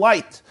full of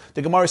light.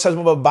 The Gemara says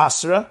about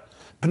Basra,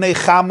 the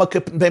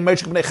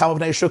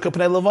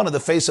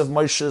face of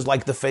Moshe is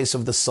like the face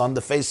of the sun.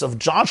 The face of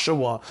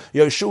Joshua,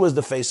 Yeshua, is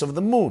the face of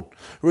the moon.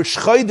 Rish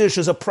Chodesh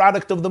is a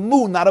product of the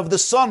moon, not of the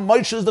sun.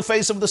 Moshe is the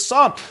face of the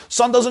sun.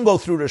 Sun doesn't go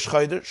through Rish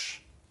Chodesh.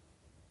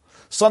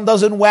 Sun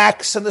doesn't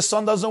wax and the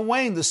sun doesn't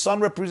wane. The sun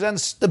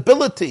represents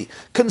stability,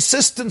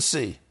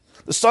 consistency.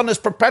 The sun is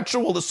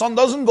perpetual. The sun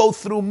doesn't go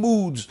through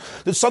moods.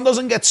 The sun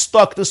doesn't get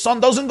stuck. The sun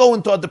doesn't go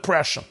into a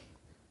depression.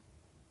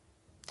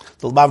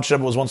 The Lubavitcher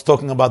was once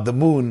talking about the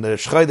moon, the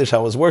Shchodesh I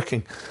was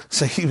working.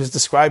 So he was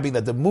describing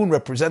that the moon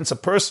represents a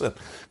person,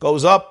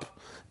 goes up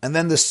and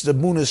then the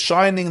moon is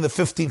shining in the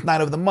 15th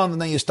night of the month,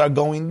 and then you start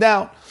going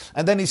down.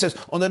 And then he says,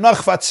 und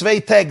noch vor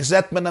 2 Tagen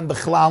sieht man ihn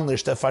bechlal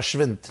nicht,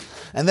 verschwindt.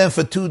 And then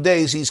for 2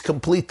 days he's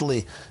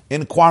completely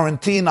in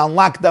quarantine, on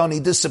lockdown, he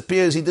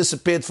disappears, he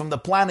disappeared from the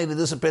planet, he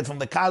disappeared from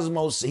the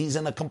cosmos, he's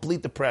in a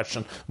complete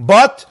depression.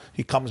 But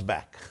he comes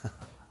back.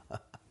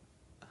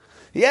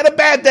 He had a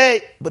bad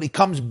day, but he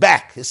comes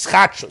back. His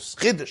chachos,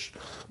 chiddush.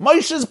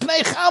 Moshe is pnei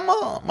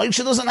chama.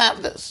 Moshe doesn't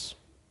have this.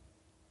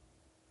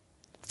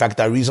 In fact,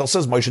 Arizal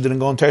says Moshe didn't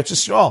go into Eretz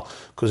Yisrael,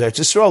 because Eretz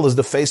Yisrael is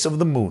the face of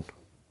the moon,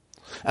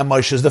 and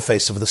Moshe is the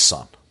face of the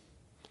sun.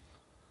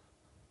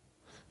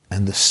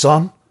 And the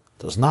sun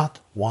does not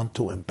want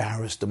to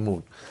embarrass the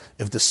moon.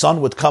 If the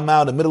sun would come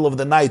out in the middle of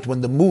the night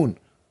when the moon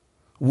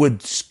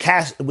was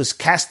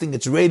casting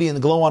its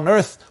radiant glow on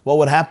earth, what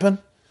would happen?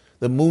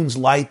 The moon's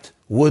light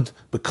would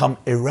become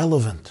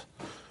irrelevant.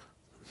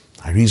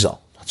 Arizal.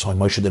 That's why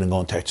Moshe didn't go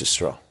into Eretz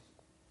Yisrael.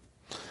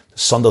 The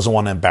sun doesn't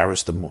want to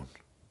embarrass the moon.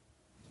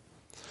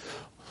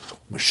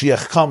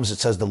 Mashiach comes, it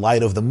says the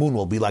light of the moon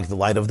will be like the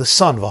light of the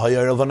sun.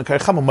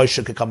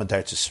 Moshe could come into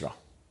Eretz Yisrael.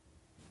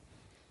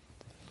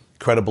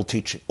 Incredible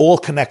teaching. All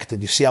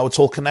connected. You see how it's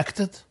all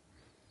connected?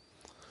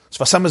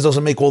 Sfas Emes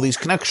doesn't make all these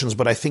connections,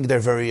 but I think they're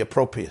very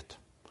appropriate.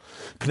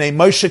 Pnei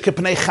Moshe ke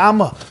pnei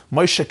Chama.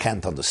 Moshe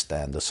can't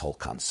understand this whole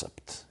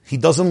concept. He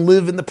doesn't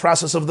live in the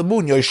process of the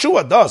moon.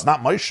 Yeshua does,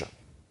 not Moshe.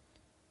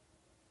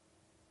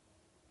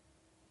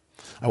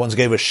 I once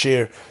gave a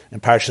shir in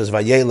Parshas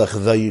Vayelech,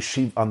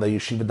 on the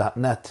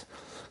yeshiva.net,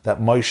 that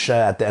Moshe,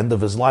 at the end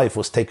of his life,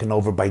 was taken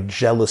over by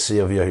jealousy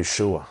of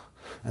Yeshua.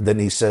 And then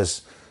he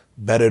says,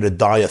 better to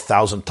die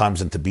 1,000 times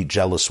than to be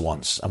jealous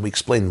once. And we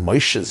explained,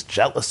 Moshe is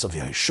jealous of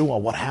Yeshua.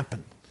 What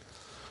happened?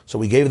 So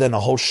we gave them a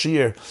whole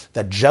shir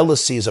that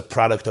jealousy is a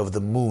product of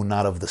the moon,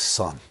 not of the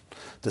sun.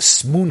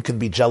 The moon can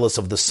be jealous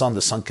of the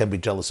sun can be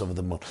jealous of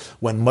the moon.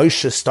 When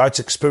Moshe starts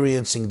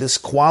experiencing this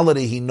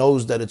quality, he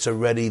knows that it's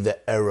already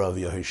the era of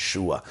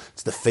Yeshua.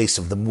 It's the face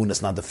of the moon,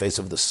 it's not the face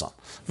of the sun.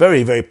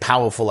 Very, very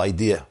powerful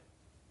idea.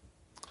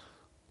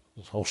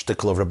 This whole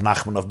shtickle of Reb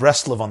Nachman of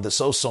Breslov on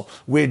this also,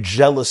 where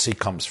jealousy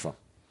comes from.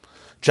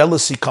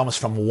 Jealousy comes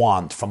from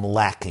want, from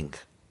lacking.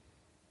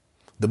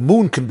 The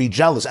moon can be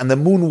jealous, and the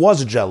moon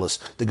was jealous.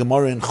 The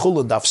Gemara in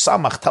Chulun Daf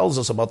Samach tells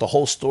us about the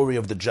whole story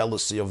of the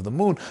jealousy of the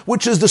moon,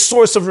 which is the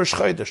source of Rosh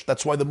Chodesh.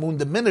 That's why the moon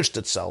diminished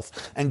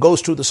itself and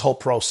goes through this whole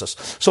process.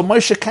 So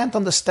Moshe can't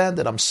understand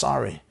it, I'm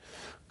sorry.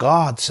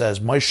 God says,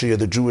 Moshe, you're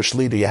the Jewish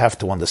leader, you have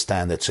to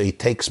understand it. So he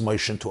takes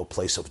Moshe into a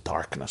place of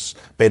darkness,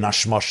 Ben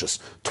Hashmoshes,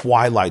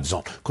 twilight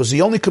zone. Because he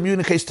only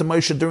communicates to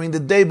Moshe during the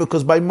day,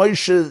 because by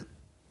Moshe,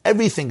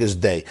 everything is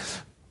day.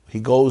 He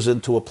goes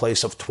into a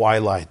place of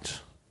twilight.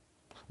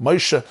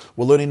 Moshe,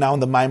 we're learning now in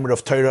the Maimer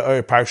of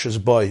Torah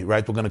Parshas Boy,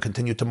 right? We're going to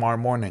continue tomorrow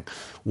morning.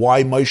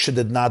 Why Moshe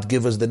did not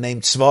give us the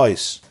name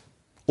Tzvais.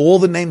 All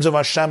the names of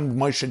Hashem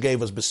Moshe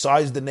gave us,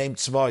 besides the name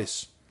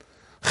Tzvais.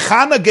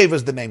 Chana gave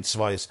us the name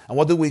Tzvais. And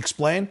what did we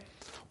explain?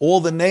 All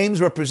the names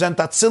represent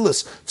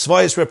Atzilus.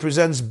 Tzvais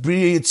represents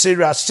Bria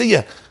Yitzira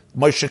Asiyah.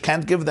 Moshe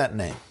can't give that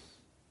name.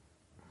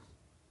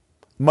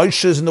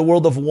 Moshe is in the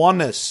world of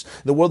oneness.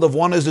 In the world of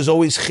oneness, there's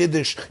always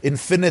Chiddush.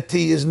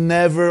 Infinity is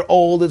never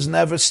old, it's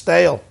never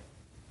stale.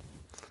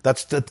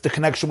 That's the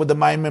connection with the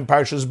Maim in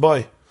Parshas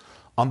Boy.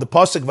 On the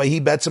pasuk,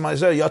 Vahi Betzem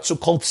Azeh, Yatsu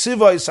Kol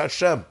Tzivais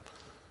Hashem.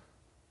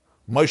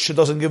 Moshe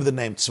doesn't give the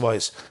name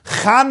Tzvais.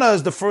 Chana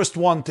is the first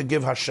one to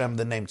give Hashem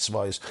the name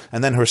Tzvais.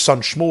 And then her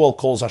son Shmuel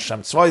calls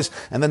Hashem Tzvais.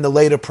 And then the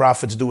later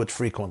prophets do it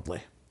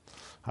frequently.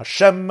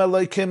 Hashem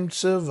Elokim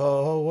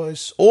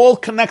Tzvais. All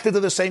connected to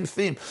the same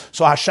theme.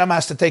 So Hashem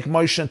has to take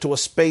Moshe into a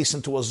space,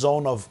 into a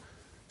zone of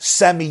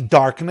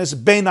semi-darkness.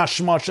 Bein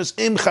Hashmoshes,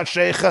 Im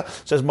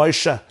Chashecha. Says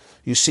Moshe,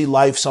 you see,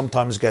 life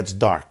sometimes gets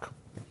dark.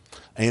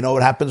 And you know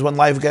what happens when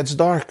life gets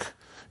dark?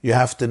 You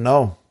have to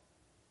know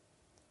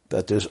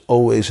that there's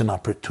always an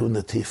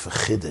opportunity for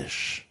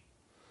Chiddush.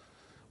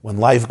 When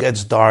life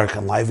gets dark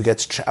and life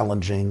gets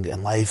challenging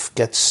and life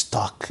gets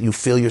stuck, you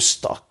feel you're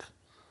stuck.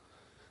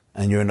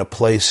 And you're in a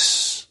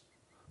place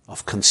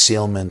of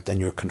concealment and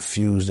you're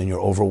confused and you're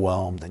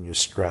overwhelmed and you're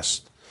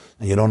stressed.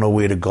 And you don't know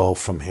where to go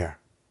from here.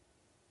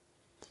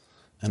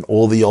 And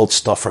all the old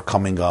stuff are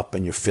coming up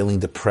and you're feeling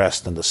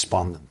depressed and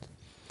despondent.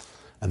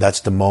 And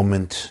that's the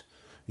moment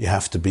you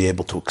have to be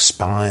able to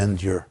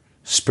expand your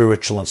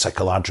spiritual and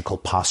psychological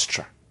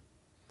posture.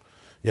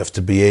 You have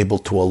to be able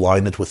to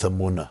align it with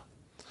Emunah.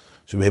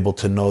 To be able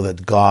to know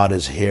that God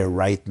is here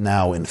right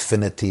now,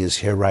 infinity is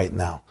here right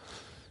now.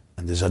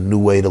 And there's a new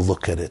way to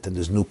look at it, and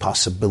there's new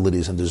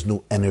possibilities, and there's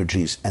new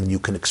energies, and you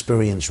can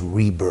experience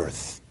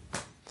rebirth.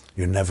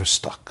 You're never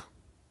stuck.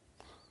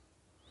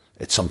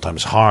 It's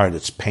sometimes hard,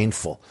 it's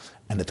painful,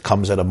 and it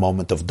comes at a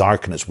moment of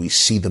darkness. We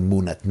see the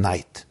moon at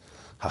night.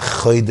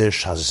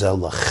 HaChodesh Hazel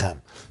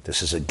Lachem.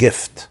 This is a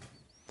gift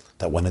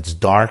that when it's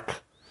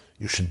dark,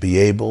 you should be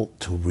able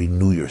to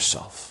renew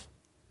yourself.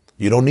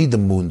 You don't need the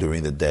moon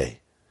during the day.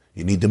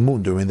 You need the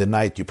moon during the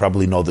night. You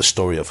probably know the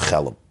story of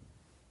Chelem.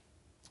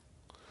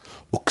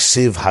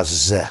 Uksiv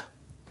Hazeh.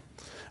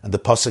 And the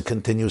pasuk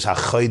continues,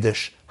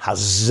 HaChodesh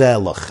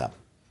Hazel Lachem.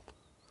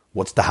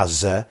 What's the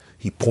hazeh?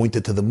 He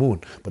pointed to the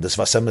moon. But the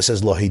Sfas Emes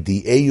says, Lo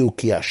hidi'eyu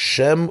ki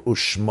Hashem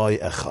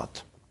u'shmoi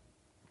echad.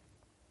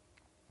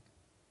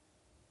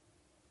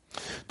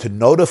 To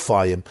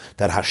notify him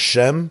that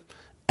Hashem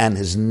and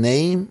his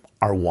name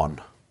are one.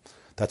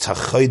 That's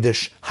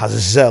HaChodesh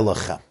Hazeh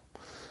Lechem.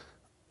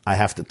 I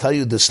have to tell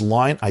you, this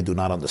line, I do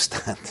not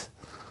understand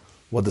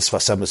what the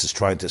Sfas Emes is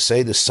trying to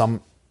say. There's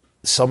some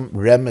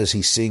remez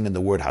he's seeing in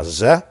the word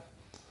Hazeh.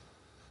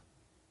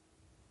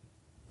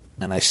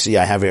 And I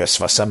have here a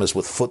Sfas Emes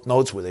with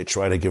footnotes where they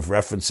try to give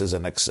references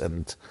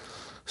and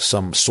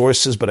some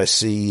sources, but I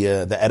see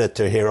the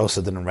editor here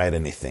also didn't write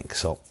anything.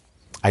 So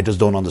I just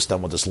don't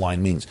understand what this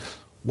line means.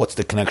 What's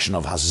the connection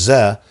of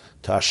Hazeh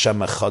to Hashem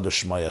Echad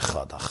U'Shmai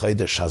Echad?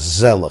 HaChodesh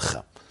Hazeh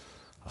Lechem.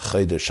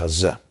 HaChodesh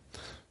Hazeh.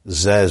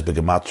 Zeh is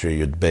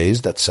Begematria Yud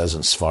Beis, that says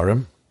in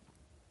Sfarim.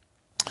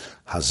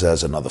 Hazeh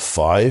is another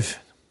 5.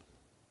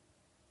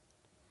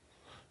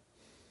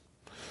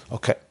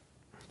 Okay.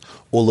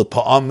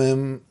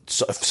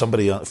 So if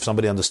somebody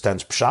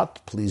understands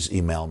Pshat, please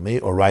email me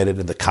or write it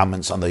in the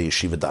comments on the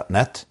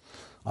yeshiva.net.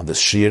 On this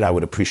shir, I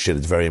would appreciate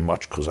it very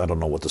much because I don't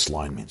know what this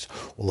line means.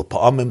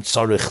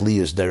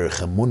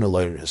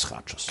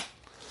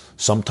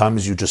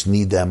 Sometimes you just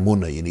need the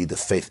emunah, you need the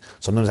faith.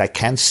 Sometimes I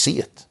can't see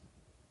it.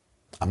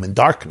 I'm in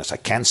darkness, I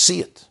can't see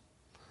it.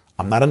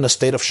 I'm not in a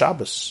state of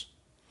Shabbos.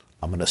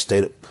 I'm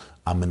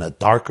in a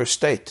darker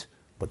state,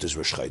 but there's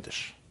Rosh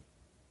Chodesh.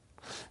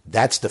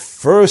 That's the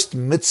first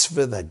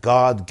mitzvah that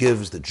God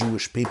gives the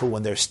Jewish people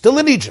when they're still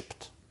in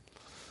Egypt.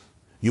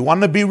 You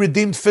want to be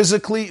redeemed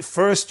physically?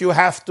 First, you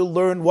have to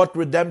learn what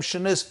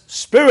redemption is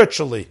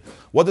spiritually.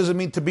 What does it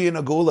mean to be in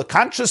a Geula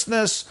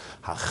consciousness?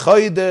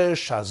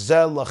 HaChodesh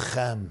Hazeh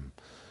Lechem.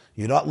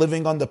 You're not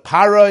living on the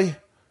paroi.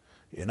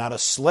 You're not a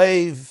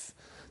slave.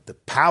 The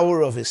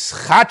power of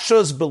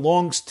Ischachos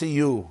belongs to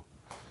you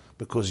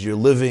because you're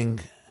living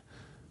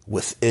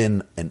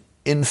within an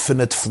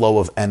infinite flow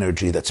of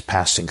energy that's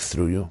passing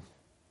through you.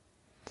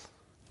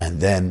 And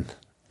then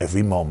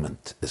every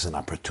moment is an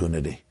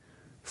opportunity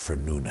for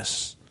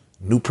newness,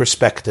 new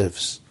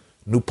perspectives,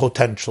 new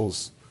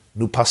potentials,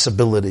 new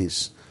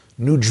possibilities,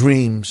 new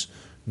dreams,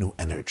 new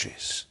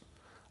energies.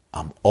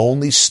 I'm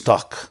only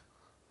stuck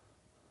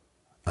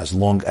as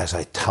long as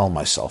I tell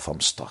myself I'm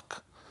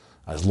stuck,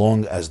 as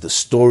long as the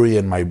story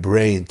in my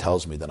brain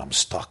tells me that I'm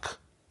stuck.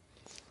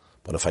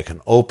 But if I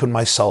can open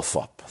myself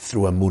up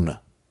through emunah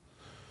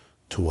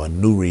to a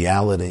new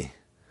reality,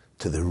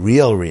 to the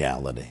real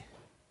reality,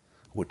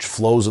 which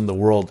flows in the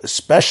world,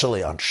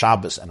 especially on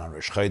Shabbos and on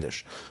Rosh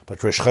Chodesh.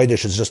 But Rosh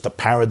Chodesh is just a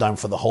paradigm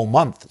for the whole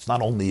month. It's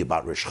not only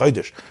about Rosh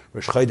Chodesh.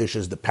 Rosh Chodesh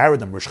is the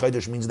paradigm. Rosh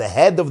Chodesh means the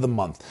head of the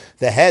month.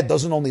 The head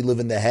doesn't only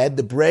live in the head.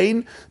 The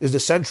brain is the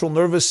central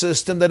nervous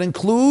system that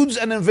includes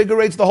and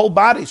invigorates the whole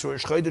body. So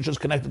Rosh Chodesh is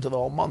connected to the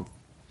whole month.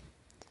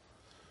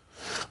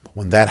 But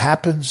when that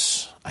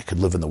happens, I could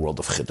live in the world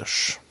of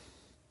Chiddush.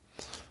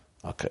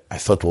 Okay, I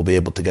thought we'll be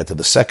able to get to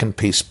the second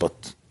piece,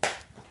 but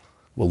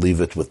we'll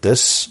leave it with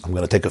this. I'm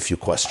going to take a few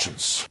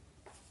questions.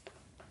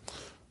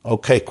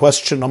 Okay,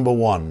 question number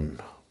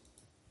 1.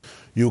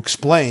 You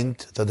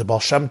explained that the Baal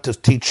Shem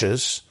Tov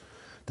teaches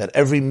that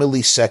every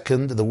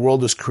millisecond the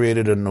world is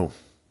created anew.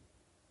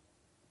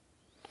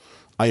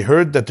 I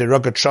heard that the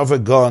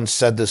Rogatchover Gaon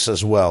said this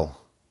as well.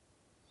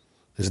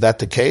 Is that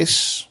the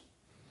case?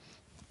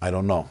 I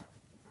don't know.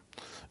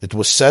 It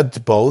was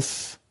said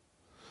both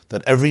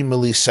that every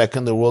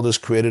millisecond the world is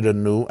created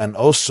anew, and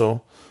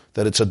also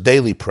that it's a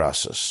daily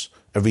process,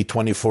 every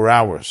 24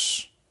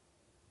 hours.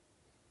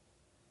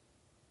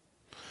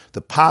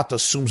 The pot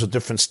assumes a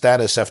different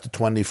status after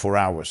 24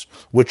 hours.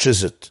 Which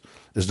is it?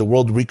 Is the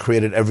world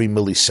recreated every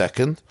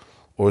millisecond,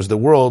 or is the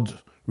world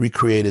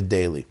recreated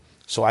daily?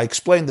 So I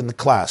explained in the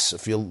class,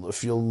 if you'll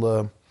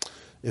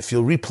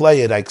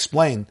replay it, I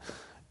explained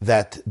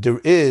that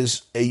there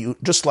is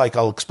just like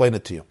I'll explain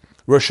it to you.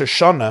 Rosh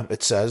Hashanah,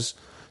 it says,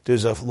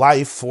 there's a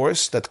life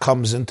force that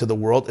comes into the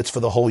world. It's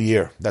for the whole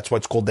year. That's why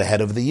it's called the head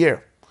of the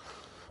year.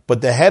 But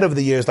the head of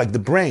the year is like the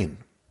brain.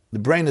 The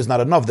brain is not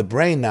enough. The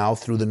brain now,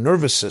 through the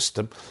nervous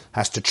system,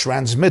 has to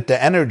transmit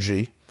the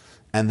energy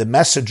and the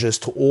messages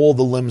to all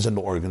the limbs and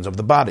the organs of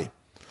the body.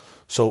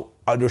 So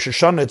at Rosh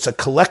Hashanah, it's a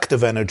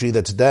collective energy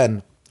that's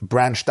then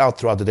branched out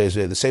throughout the days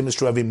of the day. The same is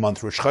true every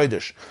month, Rosh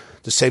Chodesh.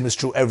 The same is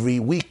true every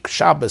week,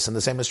 Shabbos, and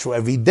the same is true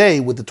every day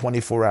with the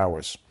 24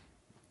 hours.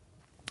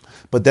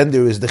 But then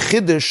there is the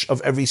Chiddush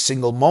of every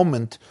single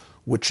moment,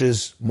 which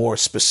is more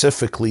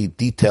specifically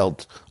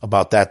detailed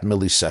about that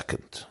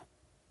millisecond.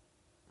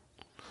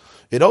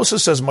 It also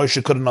says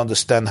Moshe couldn't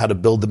understand how to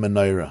build the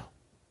menorah.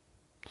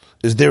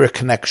 Is there a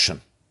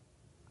connection?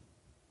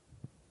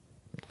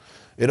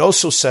 It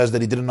also says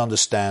that he didn't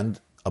understand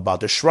about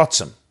the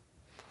shratzim.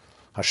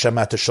 Hashem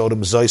had to show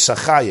him Zoi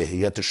Sachaya.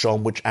 He had to show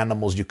him which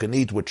animals you can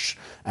eat, which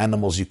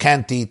animals you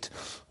can't eat,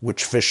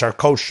 which fish are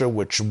kosher,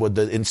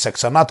 the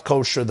insects are not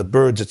kosher, the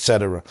birds,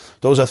 etc.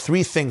 Those are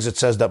 3 things it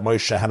says that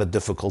Moshe had a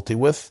difficulty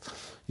with.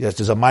 Yes,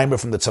 there's a mimer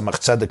from the Tzemach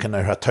Tzedek in the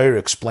HaTorah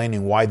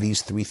explaining why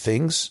these 3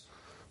 things,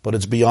 but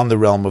it's beyond the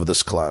realm of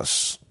this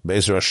class.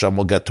 Be'ezer Hashem,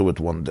 we'll get to it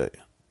one day.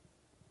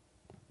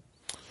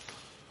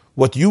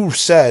 What you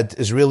said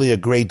is really a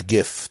great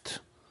gift.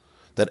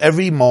 That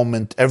every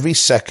moment, every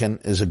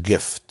second is a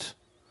gift.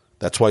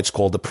 That's why it's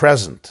called a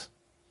present.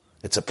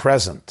 It's a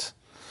present.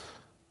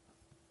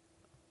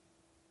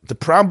 The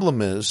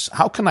problem is,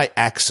 how can I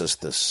access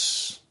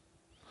this?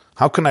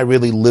 How can I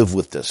really live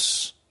with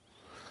this?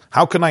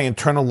 How can I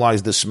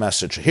internalize this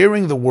message?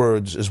 Hearing the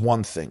words is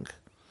one thing,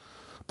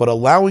 but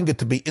allowing it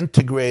to be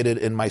integrated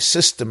in my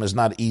system is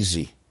not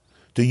easy.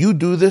 Do you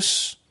do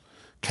this?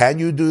 Can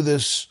you do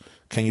this?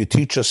 Can you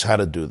teach us how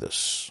to do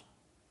this?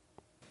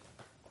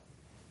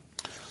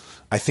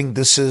 I think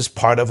this is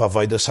part of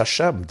Avodas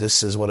Hashem.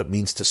 This is what it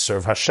means to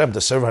serve Hashem.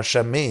 To serve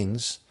Hashem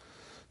means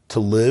to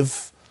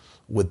live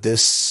with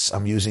this,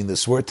 I'm using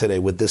this word today,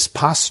 with this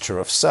posture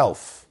of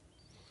self.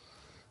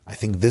 I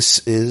think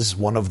this is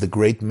one of the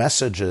great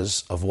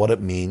messages of what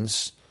it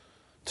means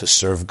to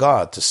serve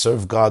God. To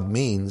serve God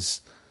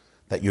means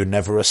that you're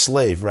never a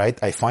slave, right?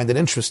 I find it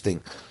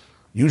interesting.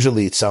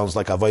 Usually it sounds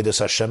like Avodas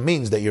Hashem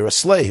means that you're a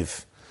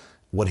slave.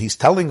 What he's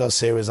telling us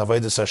here is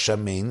Avodas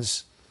Hashem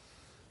means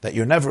that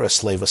you're never a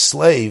slave. A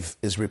slave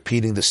is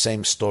repeating the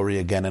same story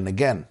again and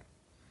again.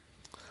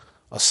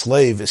 A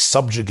slave is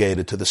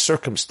subjugated to the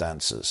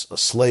circumstances. A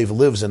slave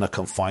lives in a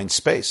confined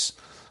space.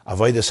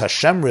 Avodas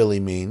Hashem really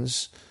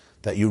means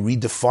that you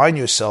redefine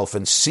yourself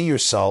and see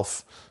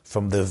yourself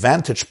from the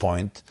vantage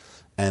point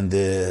and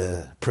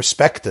the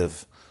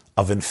perspective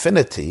of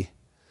infinity,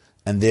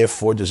 and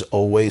therefore there's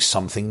always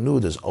something new,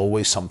 there's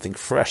always something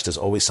fresh, there's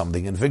always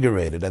something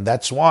invigorated. And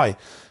that's why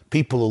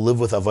people who live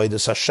with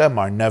Avodas Hashem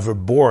are never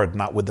bored,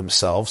 not with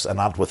themselves and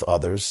not with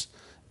others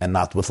and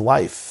not with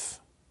life.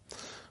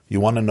 You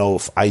want to know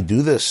if I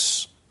do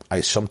this?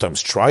 I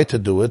sometimes try to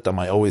do it. Am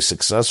I always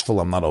successful?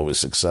 I'm not always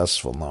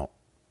successful, no.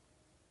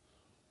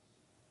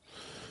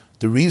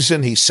 The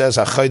reason he says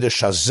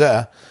HaChodesh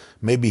Hazeh,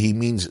 maybe he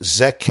means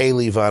Zeh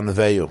Keli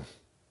V'Anveyu.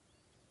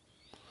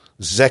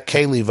 Zeh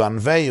Keli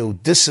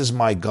V'Anveyu, this is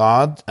my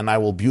God and I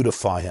will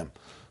beautify him.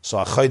 So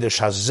HaChodesh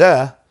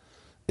Hazeh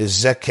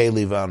is Zeh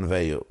Keli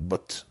V'Anveyu.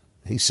 But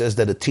he says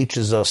that it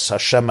teaches us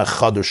Hashem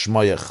Echad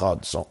U'Shmo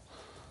Echad. So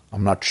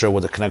I'm not sure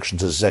what the connection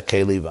to Zeh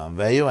Keli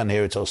V'Anveyu, and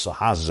here it's also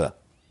Hazeh.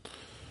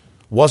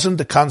 Wasn't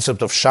the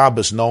concept of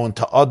Shabbos known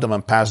to Adam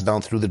and passed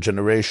down through the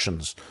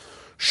generations,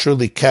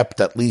 surely kept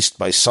at least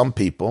by some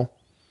people?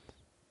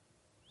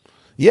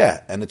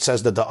 Yeah, and it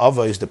says that the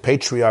Avos, the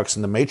patriarchs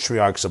and the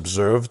matriarchs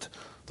observed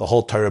the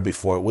whole Torah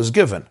before it was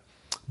given.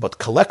 But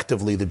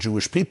collectively, the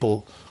Jewish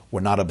people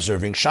were not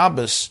observing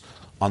Shabbos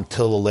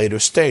until a later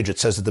stage. It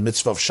says that the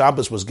mitzvah of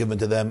Shabbos was given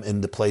to them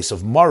in the place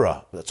of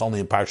Mara. That's only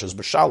in Parshas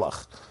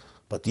B'Shalach.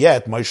 But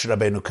yet, Moshe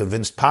Rabbeinu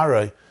convinced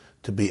Paroi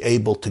to be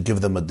able to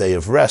give them a day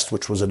of rest,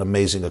 which was an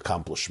amazing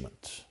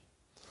accomplishment.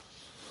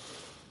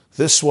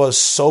 This was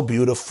so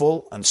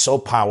beautiful and so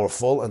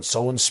powerful and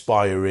so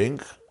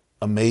inspiring,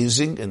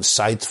 amazing,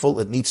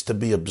 insightful. It needs to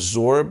be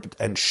absorbed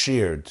and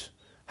shared.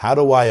 How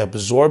do I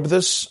absorb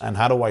this and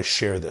how do I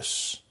share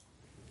this?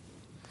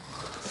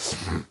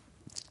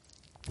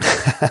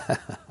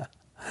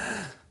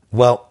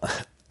 Well,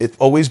 it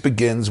always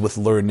begins with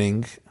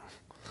learning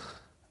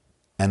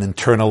and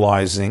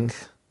internalizing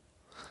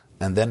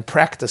and then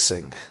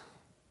practicing,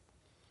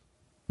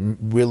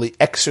 really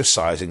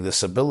exercising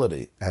this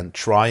ability and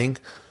trying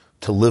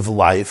to live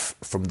life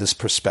from this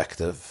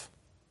perspective.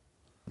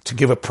 To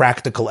give a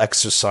practical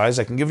exercise,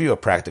 I can give you a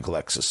practical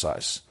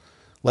exercise.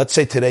 Let's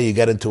say today you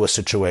get into a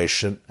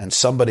situation and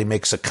somebody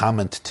makes a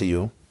comment to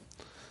you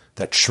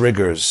that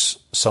triggers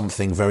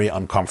something very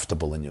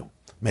uncomfortable in you.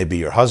 Maybe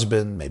your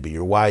husband, maybe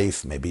your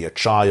wife, maybe a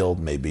child,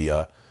 maybe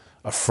a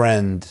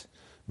friend,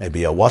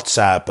 maybe a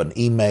WhatsApp, an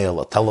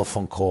email, a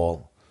telephone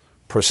call,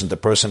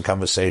 person-to-person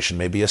conversation,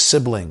 maybe a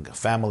sibling, a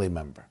family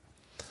member.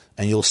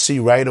 And you'll see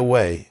right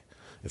away,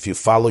 if you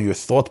follow your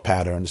thought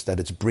patterns, that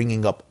it's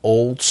bringing up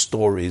old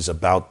stories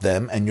about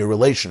them and your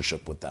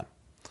relationship with them.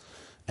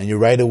 And you're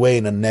right away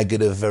in a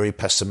negative, very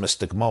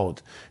pessimistic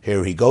mode.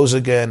 Here he goes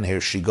again,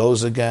 here she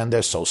goes again.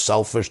 They're so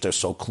selfish, they're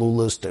so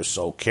clueless, they're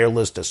so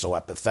careless, they're so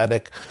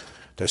apathetic,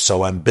 they're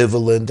so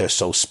ambivalent, they're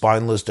so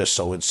spineless, they're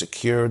so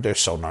insecure, they're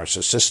so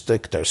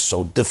narcissistic, they're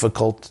so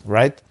difficult,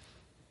 right?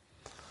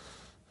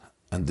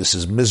 And this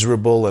is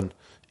miserable, and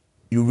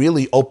you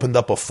really opened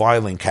up a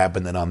filing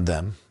cabinet on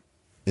them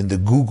in the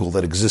Google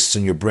that exists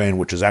in your brain,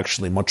 which is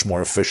actually much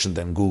more efficient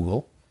than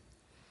Google.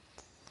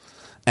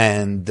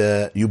 And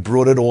you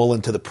brought it all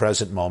into the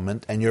present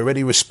moment, and you're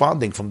already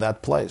responding from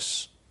that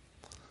place.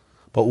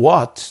 But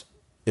what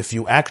if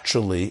you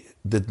actually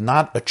did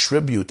not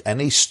attribute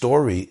any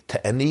story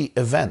to any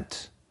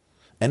event,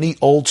 any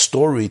old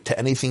story to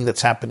anything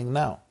that's happening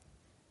now?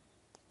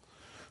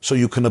 So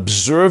you can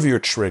observe your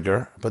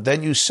trigger, but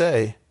then you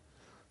say,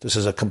 this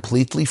is a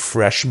completely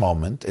fresh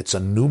moment. It's a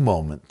new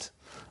moment.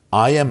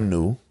 I am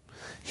new.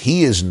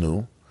 He is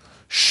new.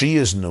 She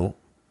is new.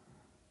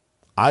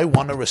 I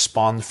want to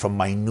respond from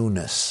my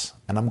newness,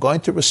 and I'm going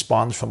to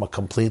respond from a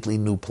completely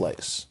new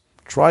place.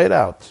 Try it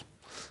out,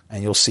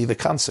 and you'll see the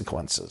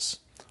consequences.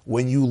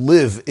 When you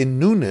live in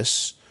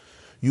newness,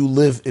 you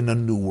live in a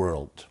new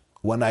world.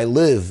 When I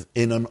live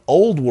in an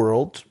old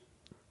world,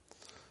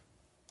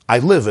 I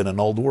live in an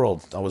old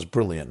world. That was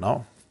brilliant,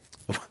 no?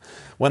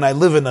 When I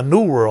live in a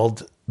new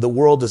world, the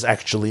world is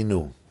actually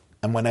new.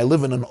 And when I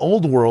live in an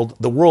old world,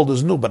 the world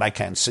is new, but I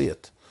can't see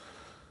it.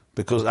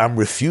 Because I'm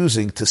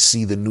refusing to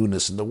see the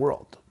newness in the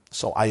world.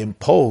 So I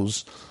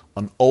impose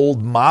an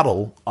old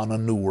model on a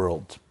new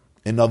world.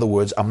 In other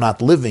words, I'm not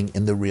living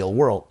in the real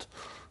world.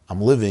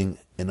 I'm living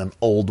in an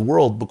old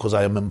world because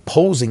I am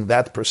imposing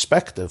that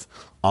perspective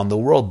on the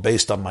world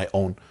based on my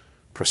own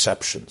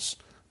perceptions.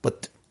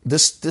 But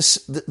this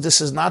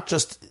is not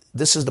just,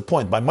 this is the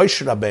point. By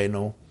Moshe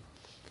Rabbeinu,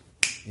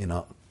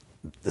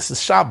 this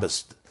is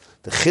Shabbos.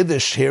 The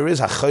Chiddush here is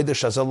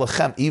HaChodesh Hazeh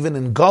Lachem. Even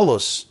in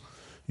Galus,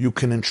 you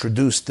can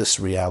introduce this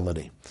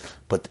reality.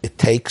 But it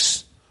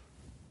takes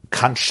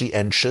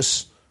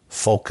conscientious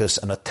focus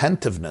and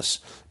attentiveness.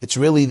 It's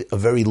really a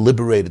very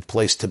liberated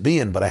place to be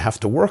in, but I have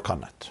to work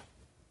on it.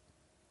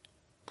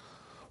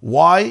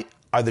 Why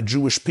are the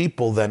Jewish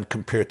people then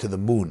compared to the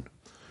moon?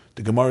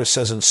 The Gemara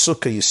says in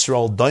Sukkah,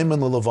 Yisrael Daimen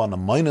L'Levana,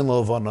 Mainin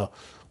L'Levana.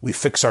 We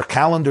fix our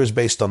calendars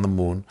based on the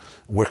moon.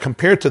 We're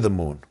compared to the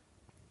moon.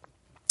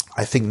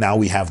 I think now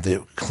we have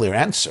the clear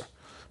answer.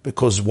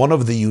 Because one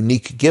of the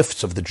unique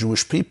gifts of the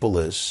Jewish people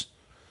is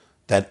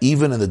that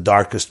even in the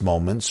darkest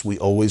moments, we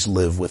always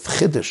live with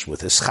chiddush,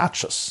 with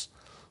ischachas,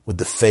 with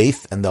the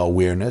faith and the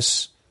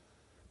awareness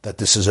that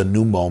this is a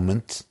new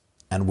moment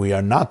and we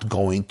are not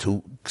going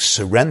to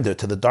surrender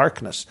to the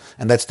darkness.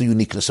 And that's the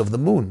uniqueness of the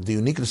moon. The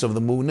uniqueness of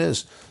the moon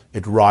is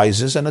it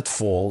rises and it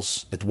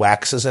falls, it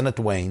waxes and it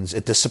wanes,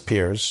 it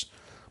disappears,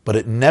 but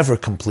it never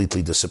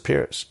completely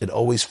disappears. It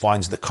always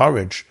finds the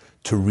courage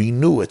to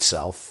renew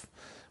itself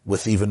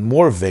with even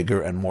more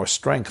vigor and more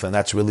strength. And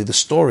that's really the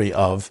story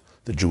of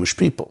the Jewish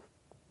people.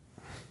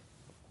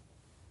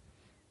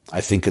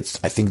 I think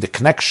the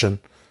connection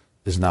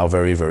is now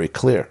very, very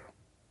clear.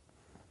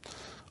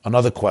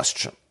 Another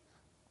question.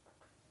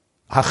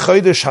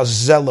 HaChodesh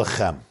Hazeh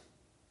Lachem.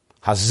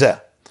 Hazeh.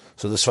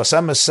 So the Sfas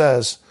Emes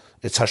says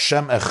it's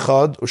Hashem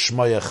Echad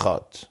U'Shmo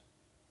Echad.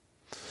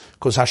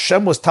 Because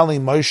Hashem was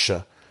telling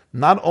Moshe,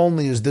 not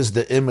only is this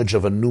the image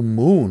of a new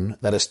moon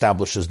that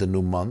establishes the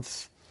new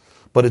month,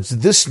 but it's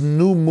this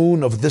new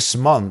moon of this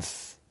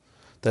month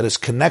that is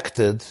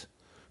connected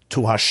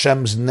to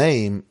Hashem's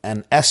name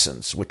and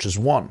essence, which is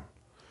one.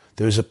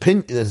 There's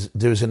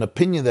an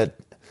opinion that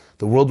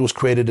the world was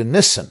created in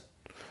Nisan,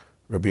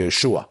 Rabbi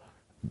Yeshua,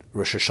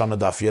 Rosh Hashanah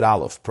Daf Yud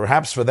Aleph.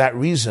 Perhaps for that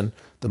reason,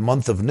 the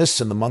month of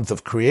Nisan, the month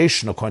of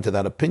creation, according to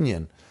that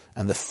opinion,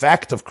 and the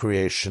fact of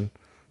creation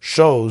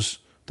shows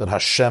that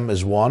Hashem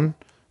is one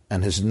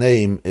and His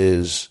name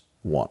is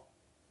one.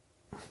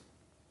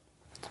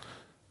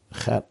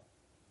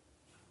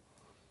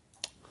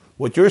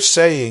 What you're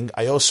saying,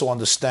 I also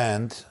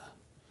understand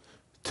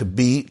to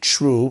be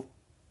true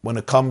when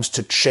it comes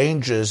to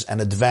changes and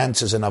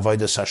advances in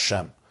Avodas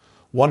Hashem.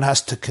 One has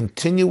to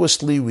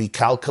continuously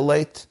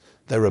recalculate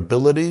their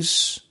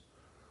abilities,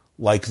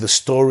 like the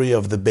story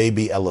of the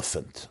baby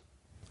elephant.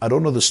 I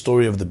don't know the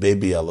story of the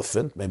baby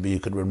elephant. Maybe you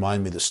could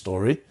remind me the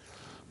story.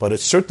 But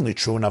it's certainly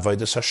true in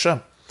Avodas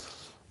Hashem.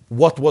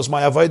 What was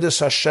my Avodas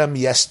Hashem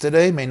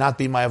yesterday may not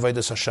be my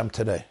Avodas Hashem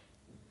today.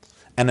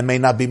 And it may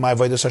not be my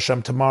Avodas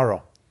Hashem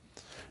tomorrow.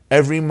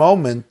 Every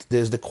moment,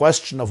 there's the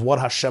question of what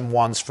Hashem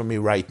wants from me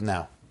right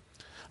now.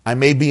 I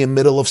may be in the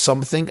middle of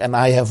something, and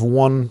I have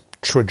one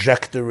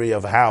trajectory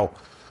of how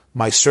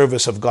my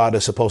service of God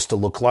is supposed to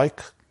look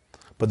like,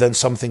 but then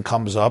something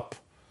comes up,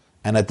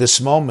 and at this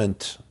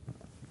moment,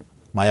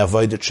 my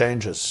avodah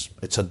changes.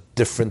 It's a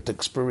different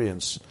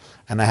experience.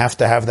 And I have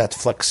to have that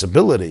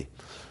flexibility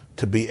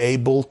to be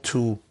able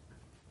to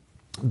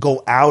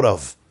go out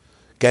of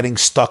getting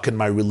stuck in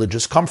my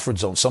religious comfort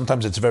zone.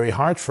 Sometimes it's very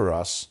hard for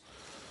us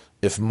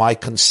if my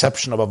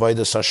conception of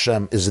Avodas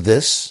Hashem is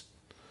this,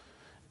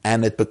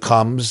 and it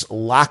becomes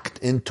locked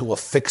into a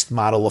fixed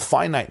model of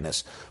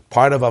finiteness.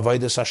 Part of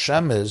Avodas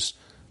Hashem is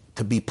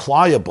to be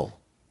pliable,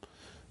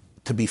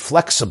 to be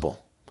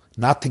flexible,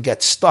 not to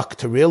get stuck,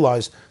 to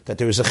realize that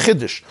there is a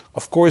chiddush.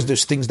 Of course,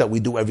 there's things that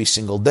we do every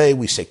single day.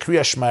 We say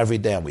Kriya Shema every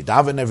day, and we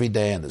daven every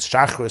day, and there's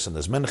Shachris, and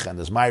there's Mincha, and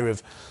there's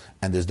Ma'ariv,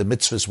 and there's the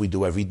mitzvahs we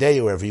do every day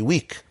or every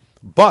week.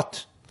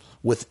 But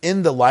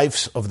within the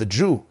lives of the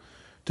Jew,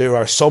 there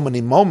are so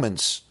many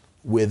moments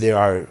where there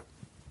are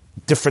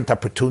different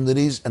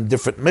opportunities and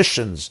different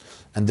missions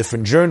and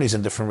different journeys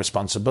and different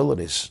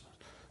responsibilities.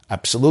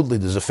 Absolutely.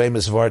 There's a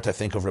famous word, I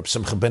think, of Reb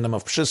Simcha Binim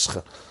of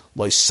Pshischa,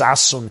 Lo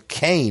sasun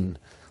kain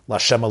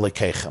l'Hashem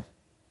Elokeichem.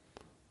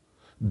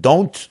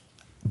 Don't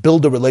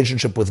build a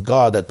relationship with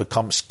God that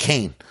becomes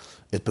Cain.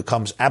 It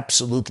becomes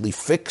absolutely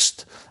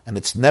fixed, and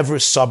it's never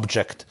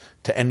subject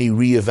to any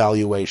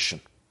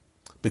reevaluation.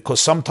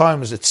 Because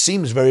sometimes it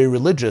seems very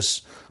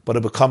religious, but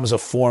it becomes a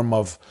form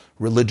of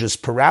religious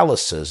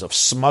paralysis, of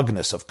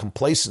smugness, of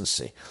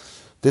complacency.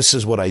 This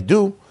is what I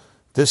do.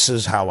 This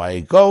is how I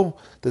go.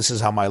 This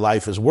is how my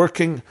life is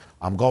working.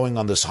 I'm going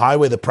on this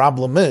highway. The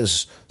problem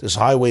is, this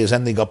highway is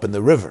ending up in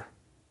the river.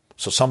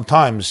 So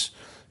sometimes,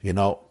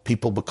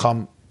 people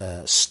become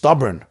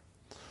stubborn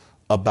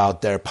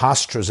about their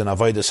postures in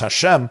Avodas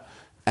Hashem,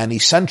 And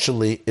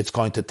essentially, it's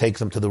going to take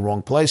them to the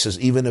wrong places,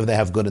 even if they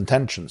have good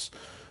intentions.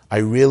 I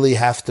really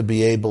have to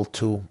be able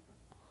to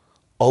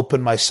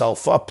open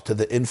myself up to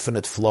the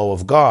infinite flow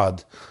of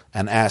God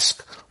and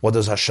ask, what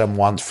does Hashem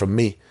want from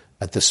me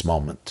at this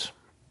moment?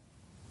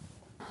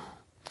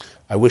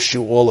 I wish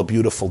you all a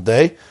beautiful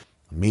day,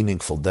 a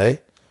meaningful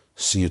day.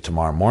 See you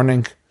tomorrow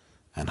morning.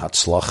 And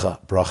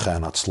Hatzlacha, bracha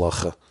and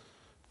Hatzlacha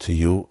to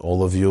you,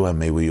 all of you, and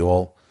may we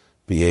all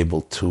be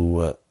able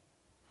to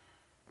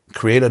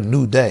create a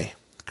new day.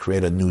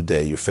 Create a new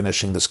day. You're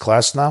finishing this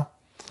class now.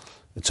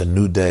 It's a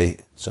new day.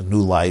 It's a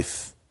new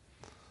life.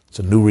 It's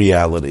a new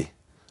reality.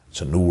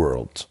 It's a new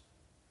world.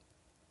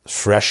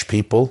 Fresh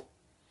people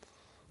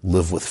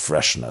live with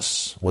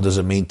freshness. What does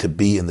it mean to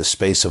be in the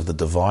space of the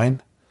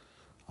divine?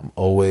 I'm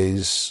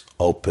always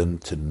open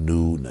to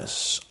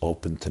newness.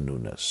 Open to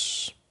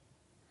newness.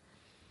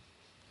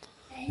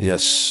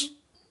 Yes.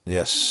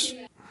 Yes.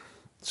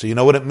 So you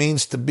know what it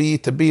means to be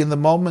in the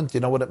moment?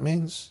 You know what it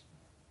means?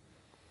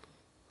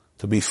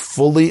 To be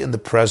fully in the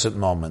present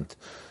moment.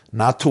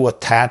 Not to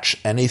attach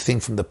anything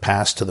from the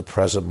past to the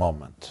present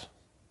moment.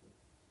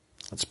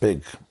 That's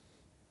big.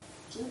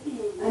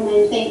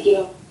 Amen. Thank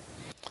you.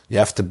 You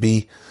have to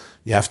be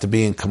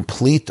in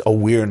complete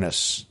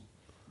awareness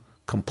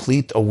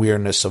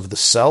of the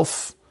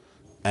self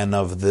and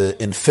of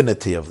the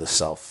infinity of the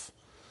self.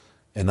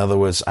 In other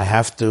words, I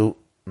have to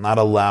not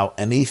allow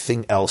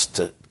anything else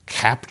to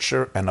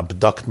capture and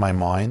abduct my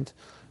mind.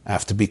 I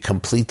have to be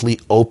completely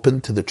open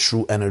to the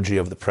true energy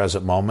of the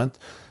present moment,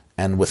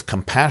 and with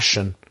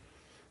compassion,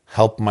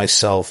 help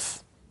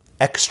myself,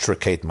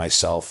 extricate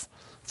myself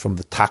from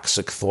the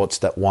toxic thoughts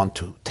that want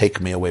to take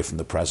me away from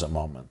the present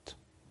moment.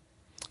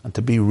 And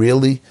to be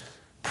really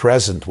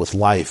present with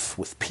life,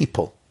 with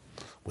people,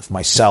 with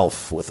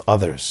myself, with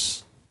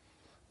others.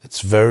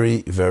 It's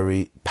very,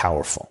 very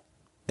powerful.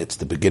 It's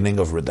the beginning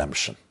of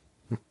redemption.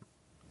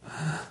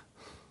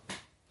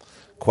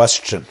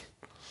 Question.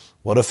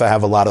 What if I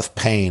have a lot of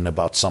pain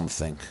about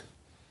something?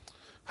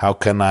 How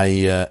can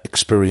I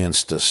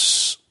experience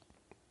this?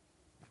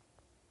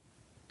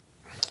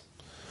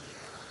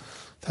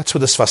 That's where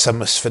the Sfas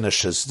Emes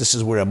finishes. This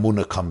is where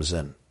Emunah comes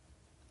in.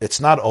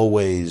 It's not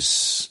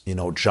always,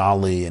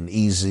 jolly and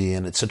easy,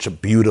 and it's such a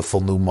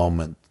beautiful new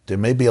moment. There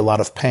may be a lot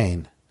of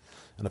pain,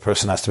 and a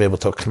person has to be able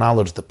to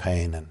acknowledge the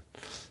pain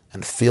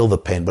and feel the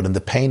pain. But in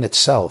the pain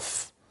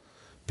itself,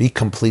 be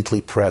completely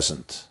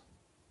present.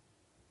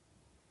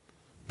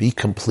 Be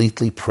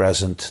completely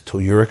present to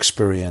your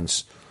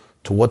experience,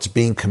 to what's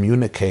being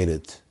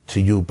communicated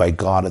to you by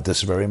God at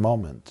this very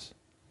moment.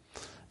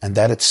 And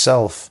that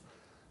itself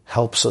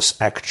helps us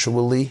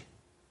actually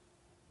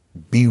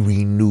be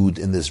renewed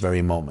in this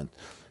very moment.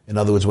 In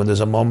other words, when there's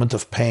a moment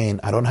of pain,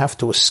 I don't have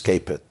to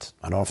escape it.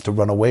 I don't have to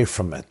run away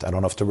from it. I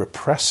don't have to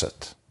repress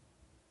it.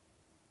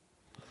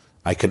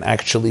 I can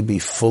actually be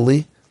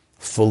fully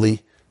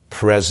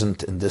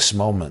present in this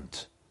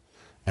moment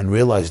and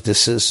realize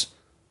this is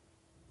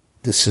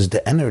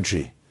the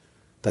energy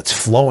that's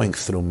flowing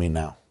through me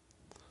now.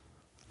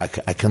 I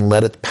can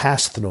let it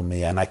pass through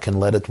me, and I can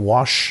let it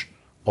wash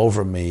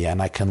over me, and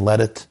I can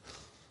let it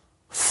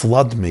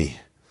flood me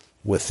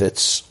with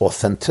its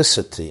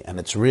authenticity and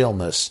its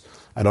realness.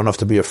 I don't have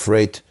to be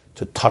afraid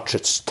to touch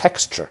its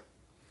texture,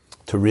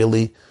 to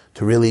really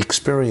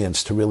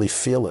experience, to really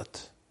feel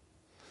it.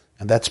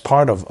 And that's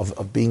part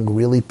of being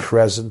really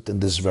present in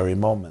this very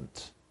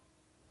moment.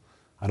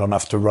 I don't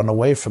have to run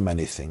away from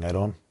anything. I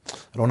don't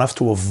have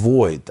to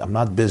avoid. I'm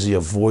not busy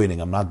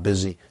avoiding. I'm not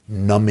busy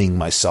numbing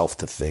myself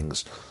to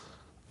things.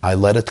 I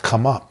let it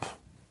come up.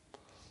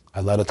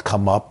 And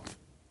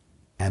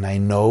I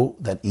know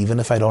that even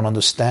if I don't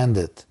understand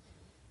it,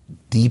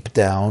 deep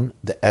down,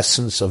 the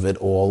essence of it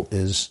all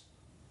is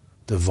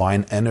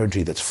divine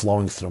energy that's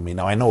flowing through me.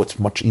 Now, I know it's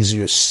much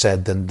easier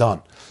said than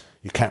done.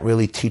 You can't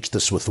really teach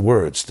this with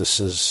words. This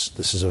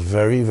is a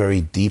very,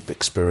 very deep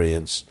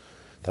experience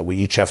that we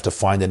each have to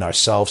find in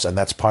ourselves, and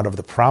that's part of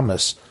the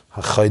promise,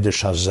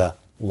 HaChodesh Hazeh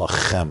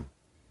Lachem.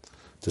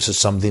 This is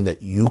something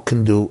that you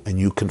can do and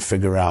you can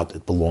figure out.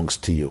 It belongs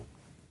to you,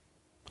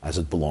 as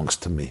it belongs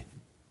to me.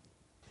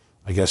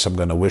 I guess I'm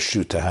going to wish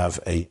you to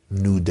have a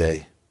new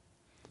day,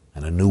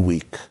 and a new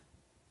week,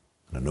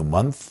 and a new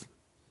month,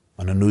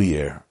 and a new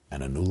year,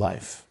 and a new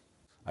life.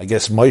 I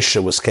guess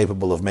Moshe was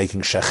capable of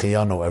making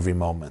Shechianu every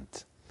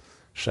moment.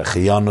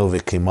 Shechianu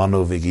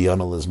v'kimanu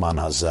v'giyanu lizman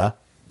hazeh.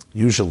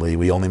 Usually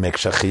we only make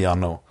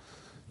Shechianu,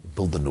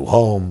 build a new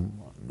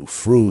home, a new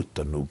fruit,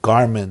 a new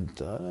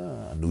garment,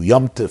 a new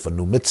Yom Tif, a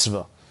new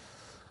mitzvah.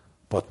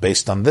 But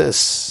based on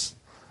this,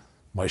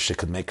 Moshe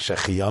could make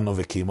Shechianu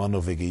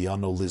v'kimanu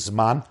v'giyanu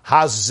lizman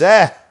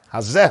hazeh.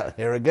 Hazeh.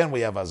 Here again we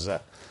have hazeh.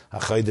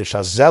 HaChodesh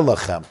Hazeh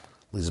Lachem.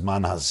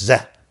 Lizman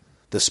hazeh.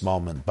 This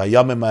moment.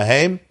 Bayamim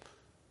hahem.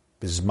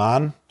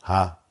 Bizman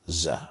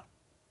hazeh.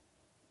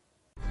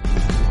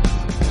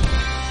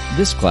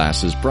 This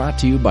class is brought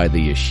to you by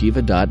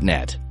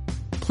theyeshiva.net.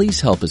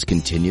 Please help us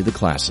continue the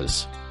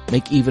classes.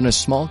 Make even a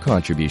small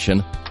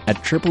contribution at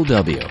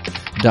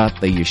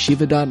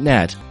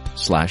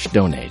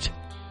www.theyeshiva.net/donate.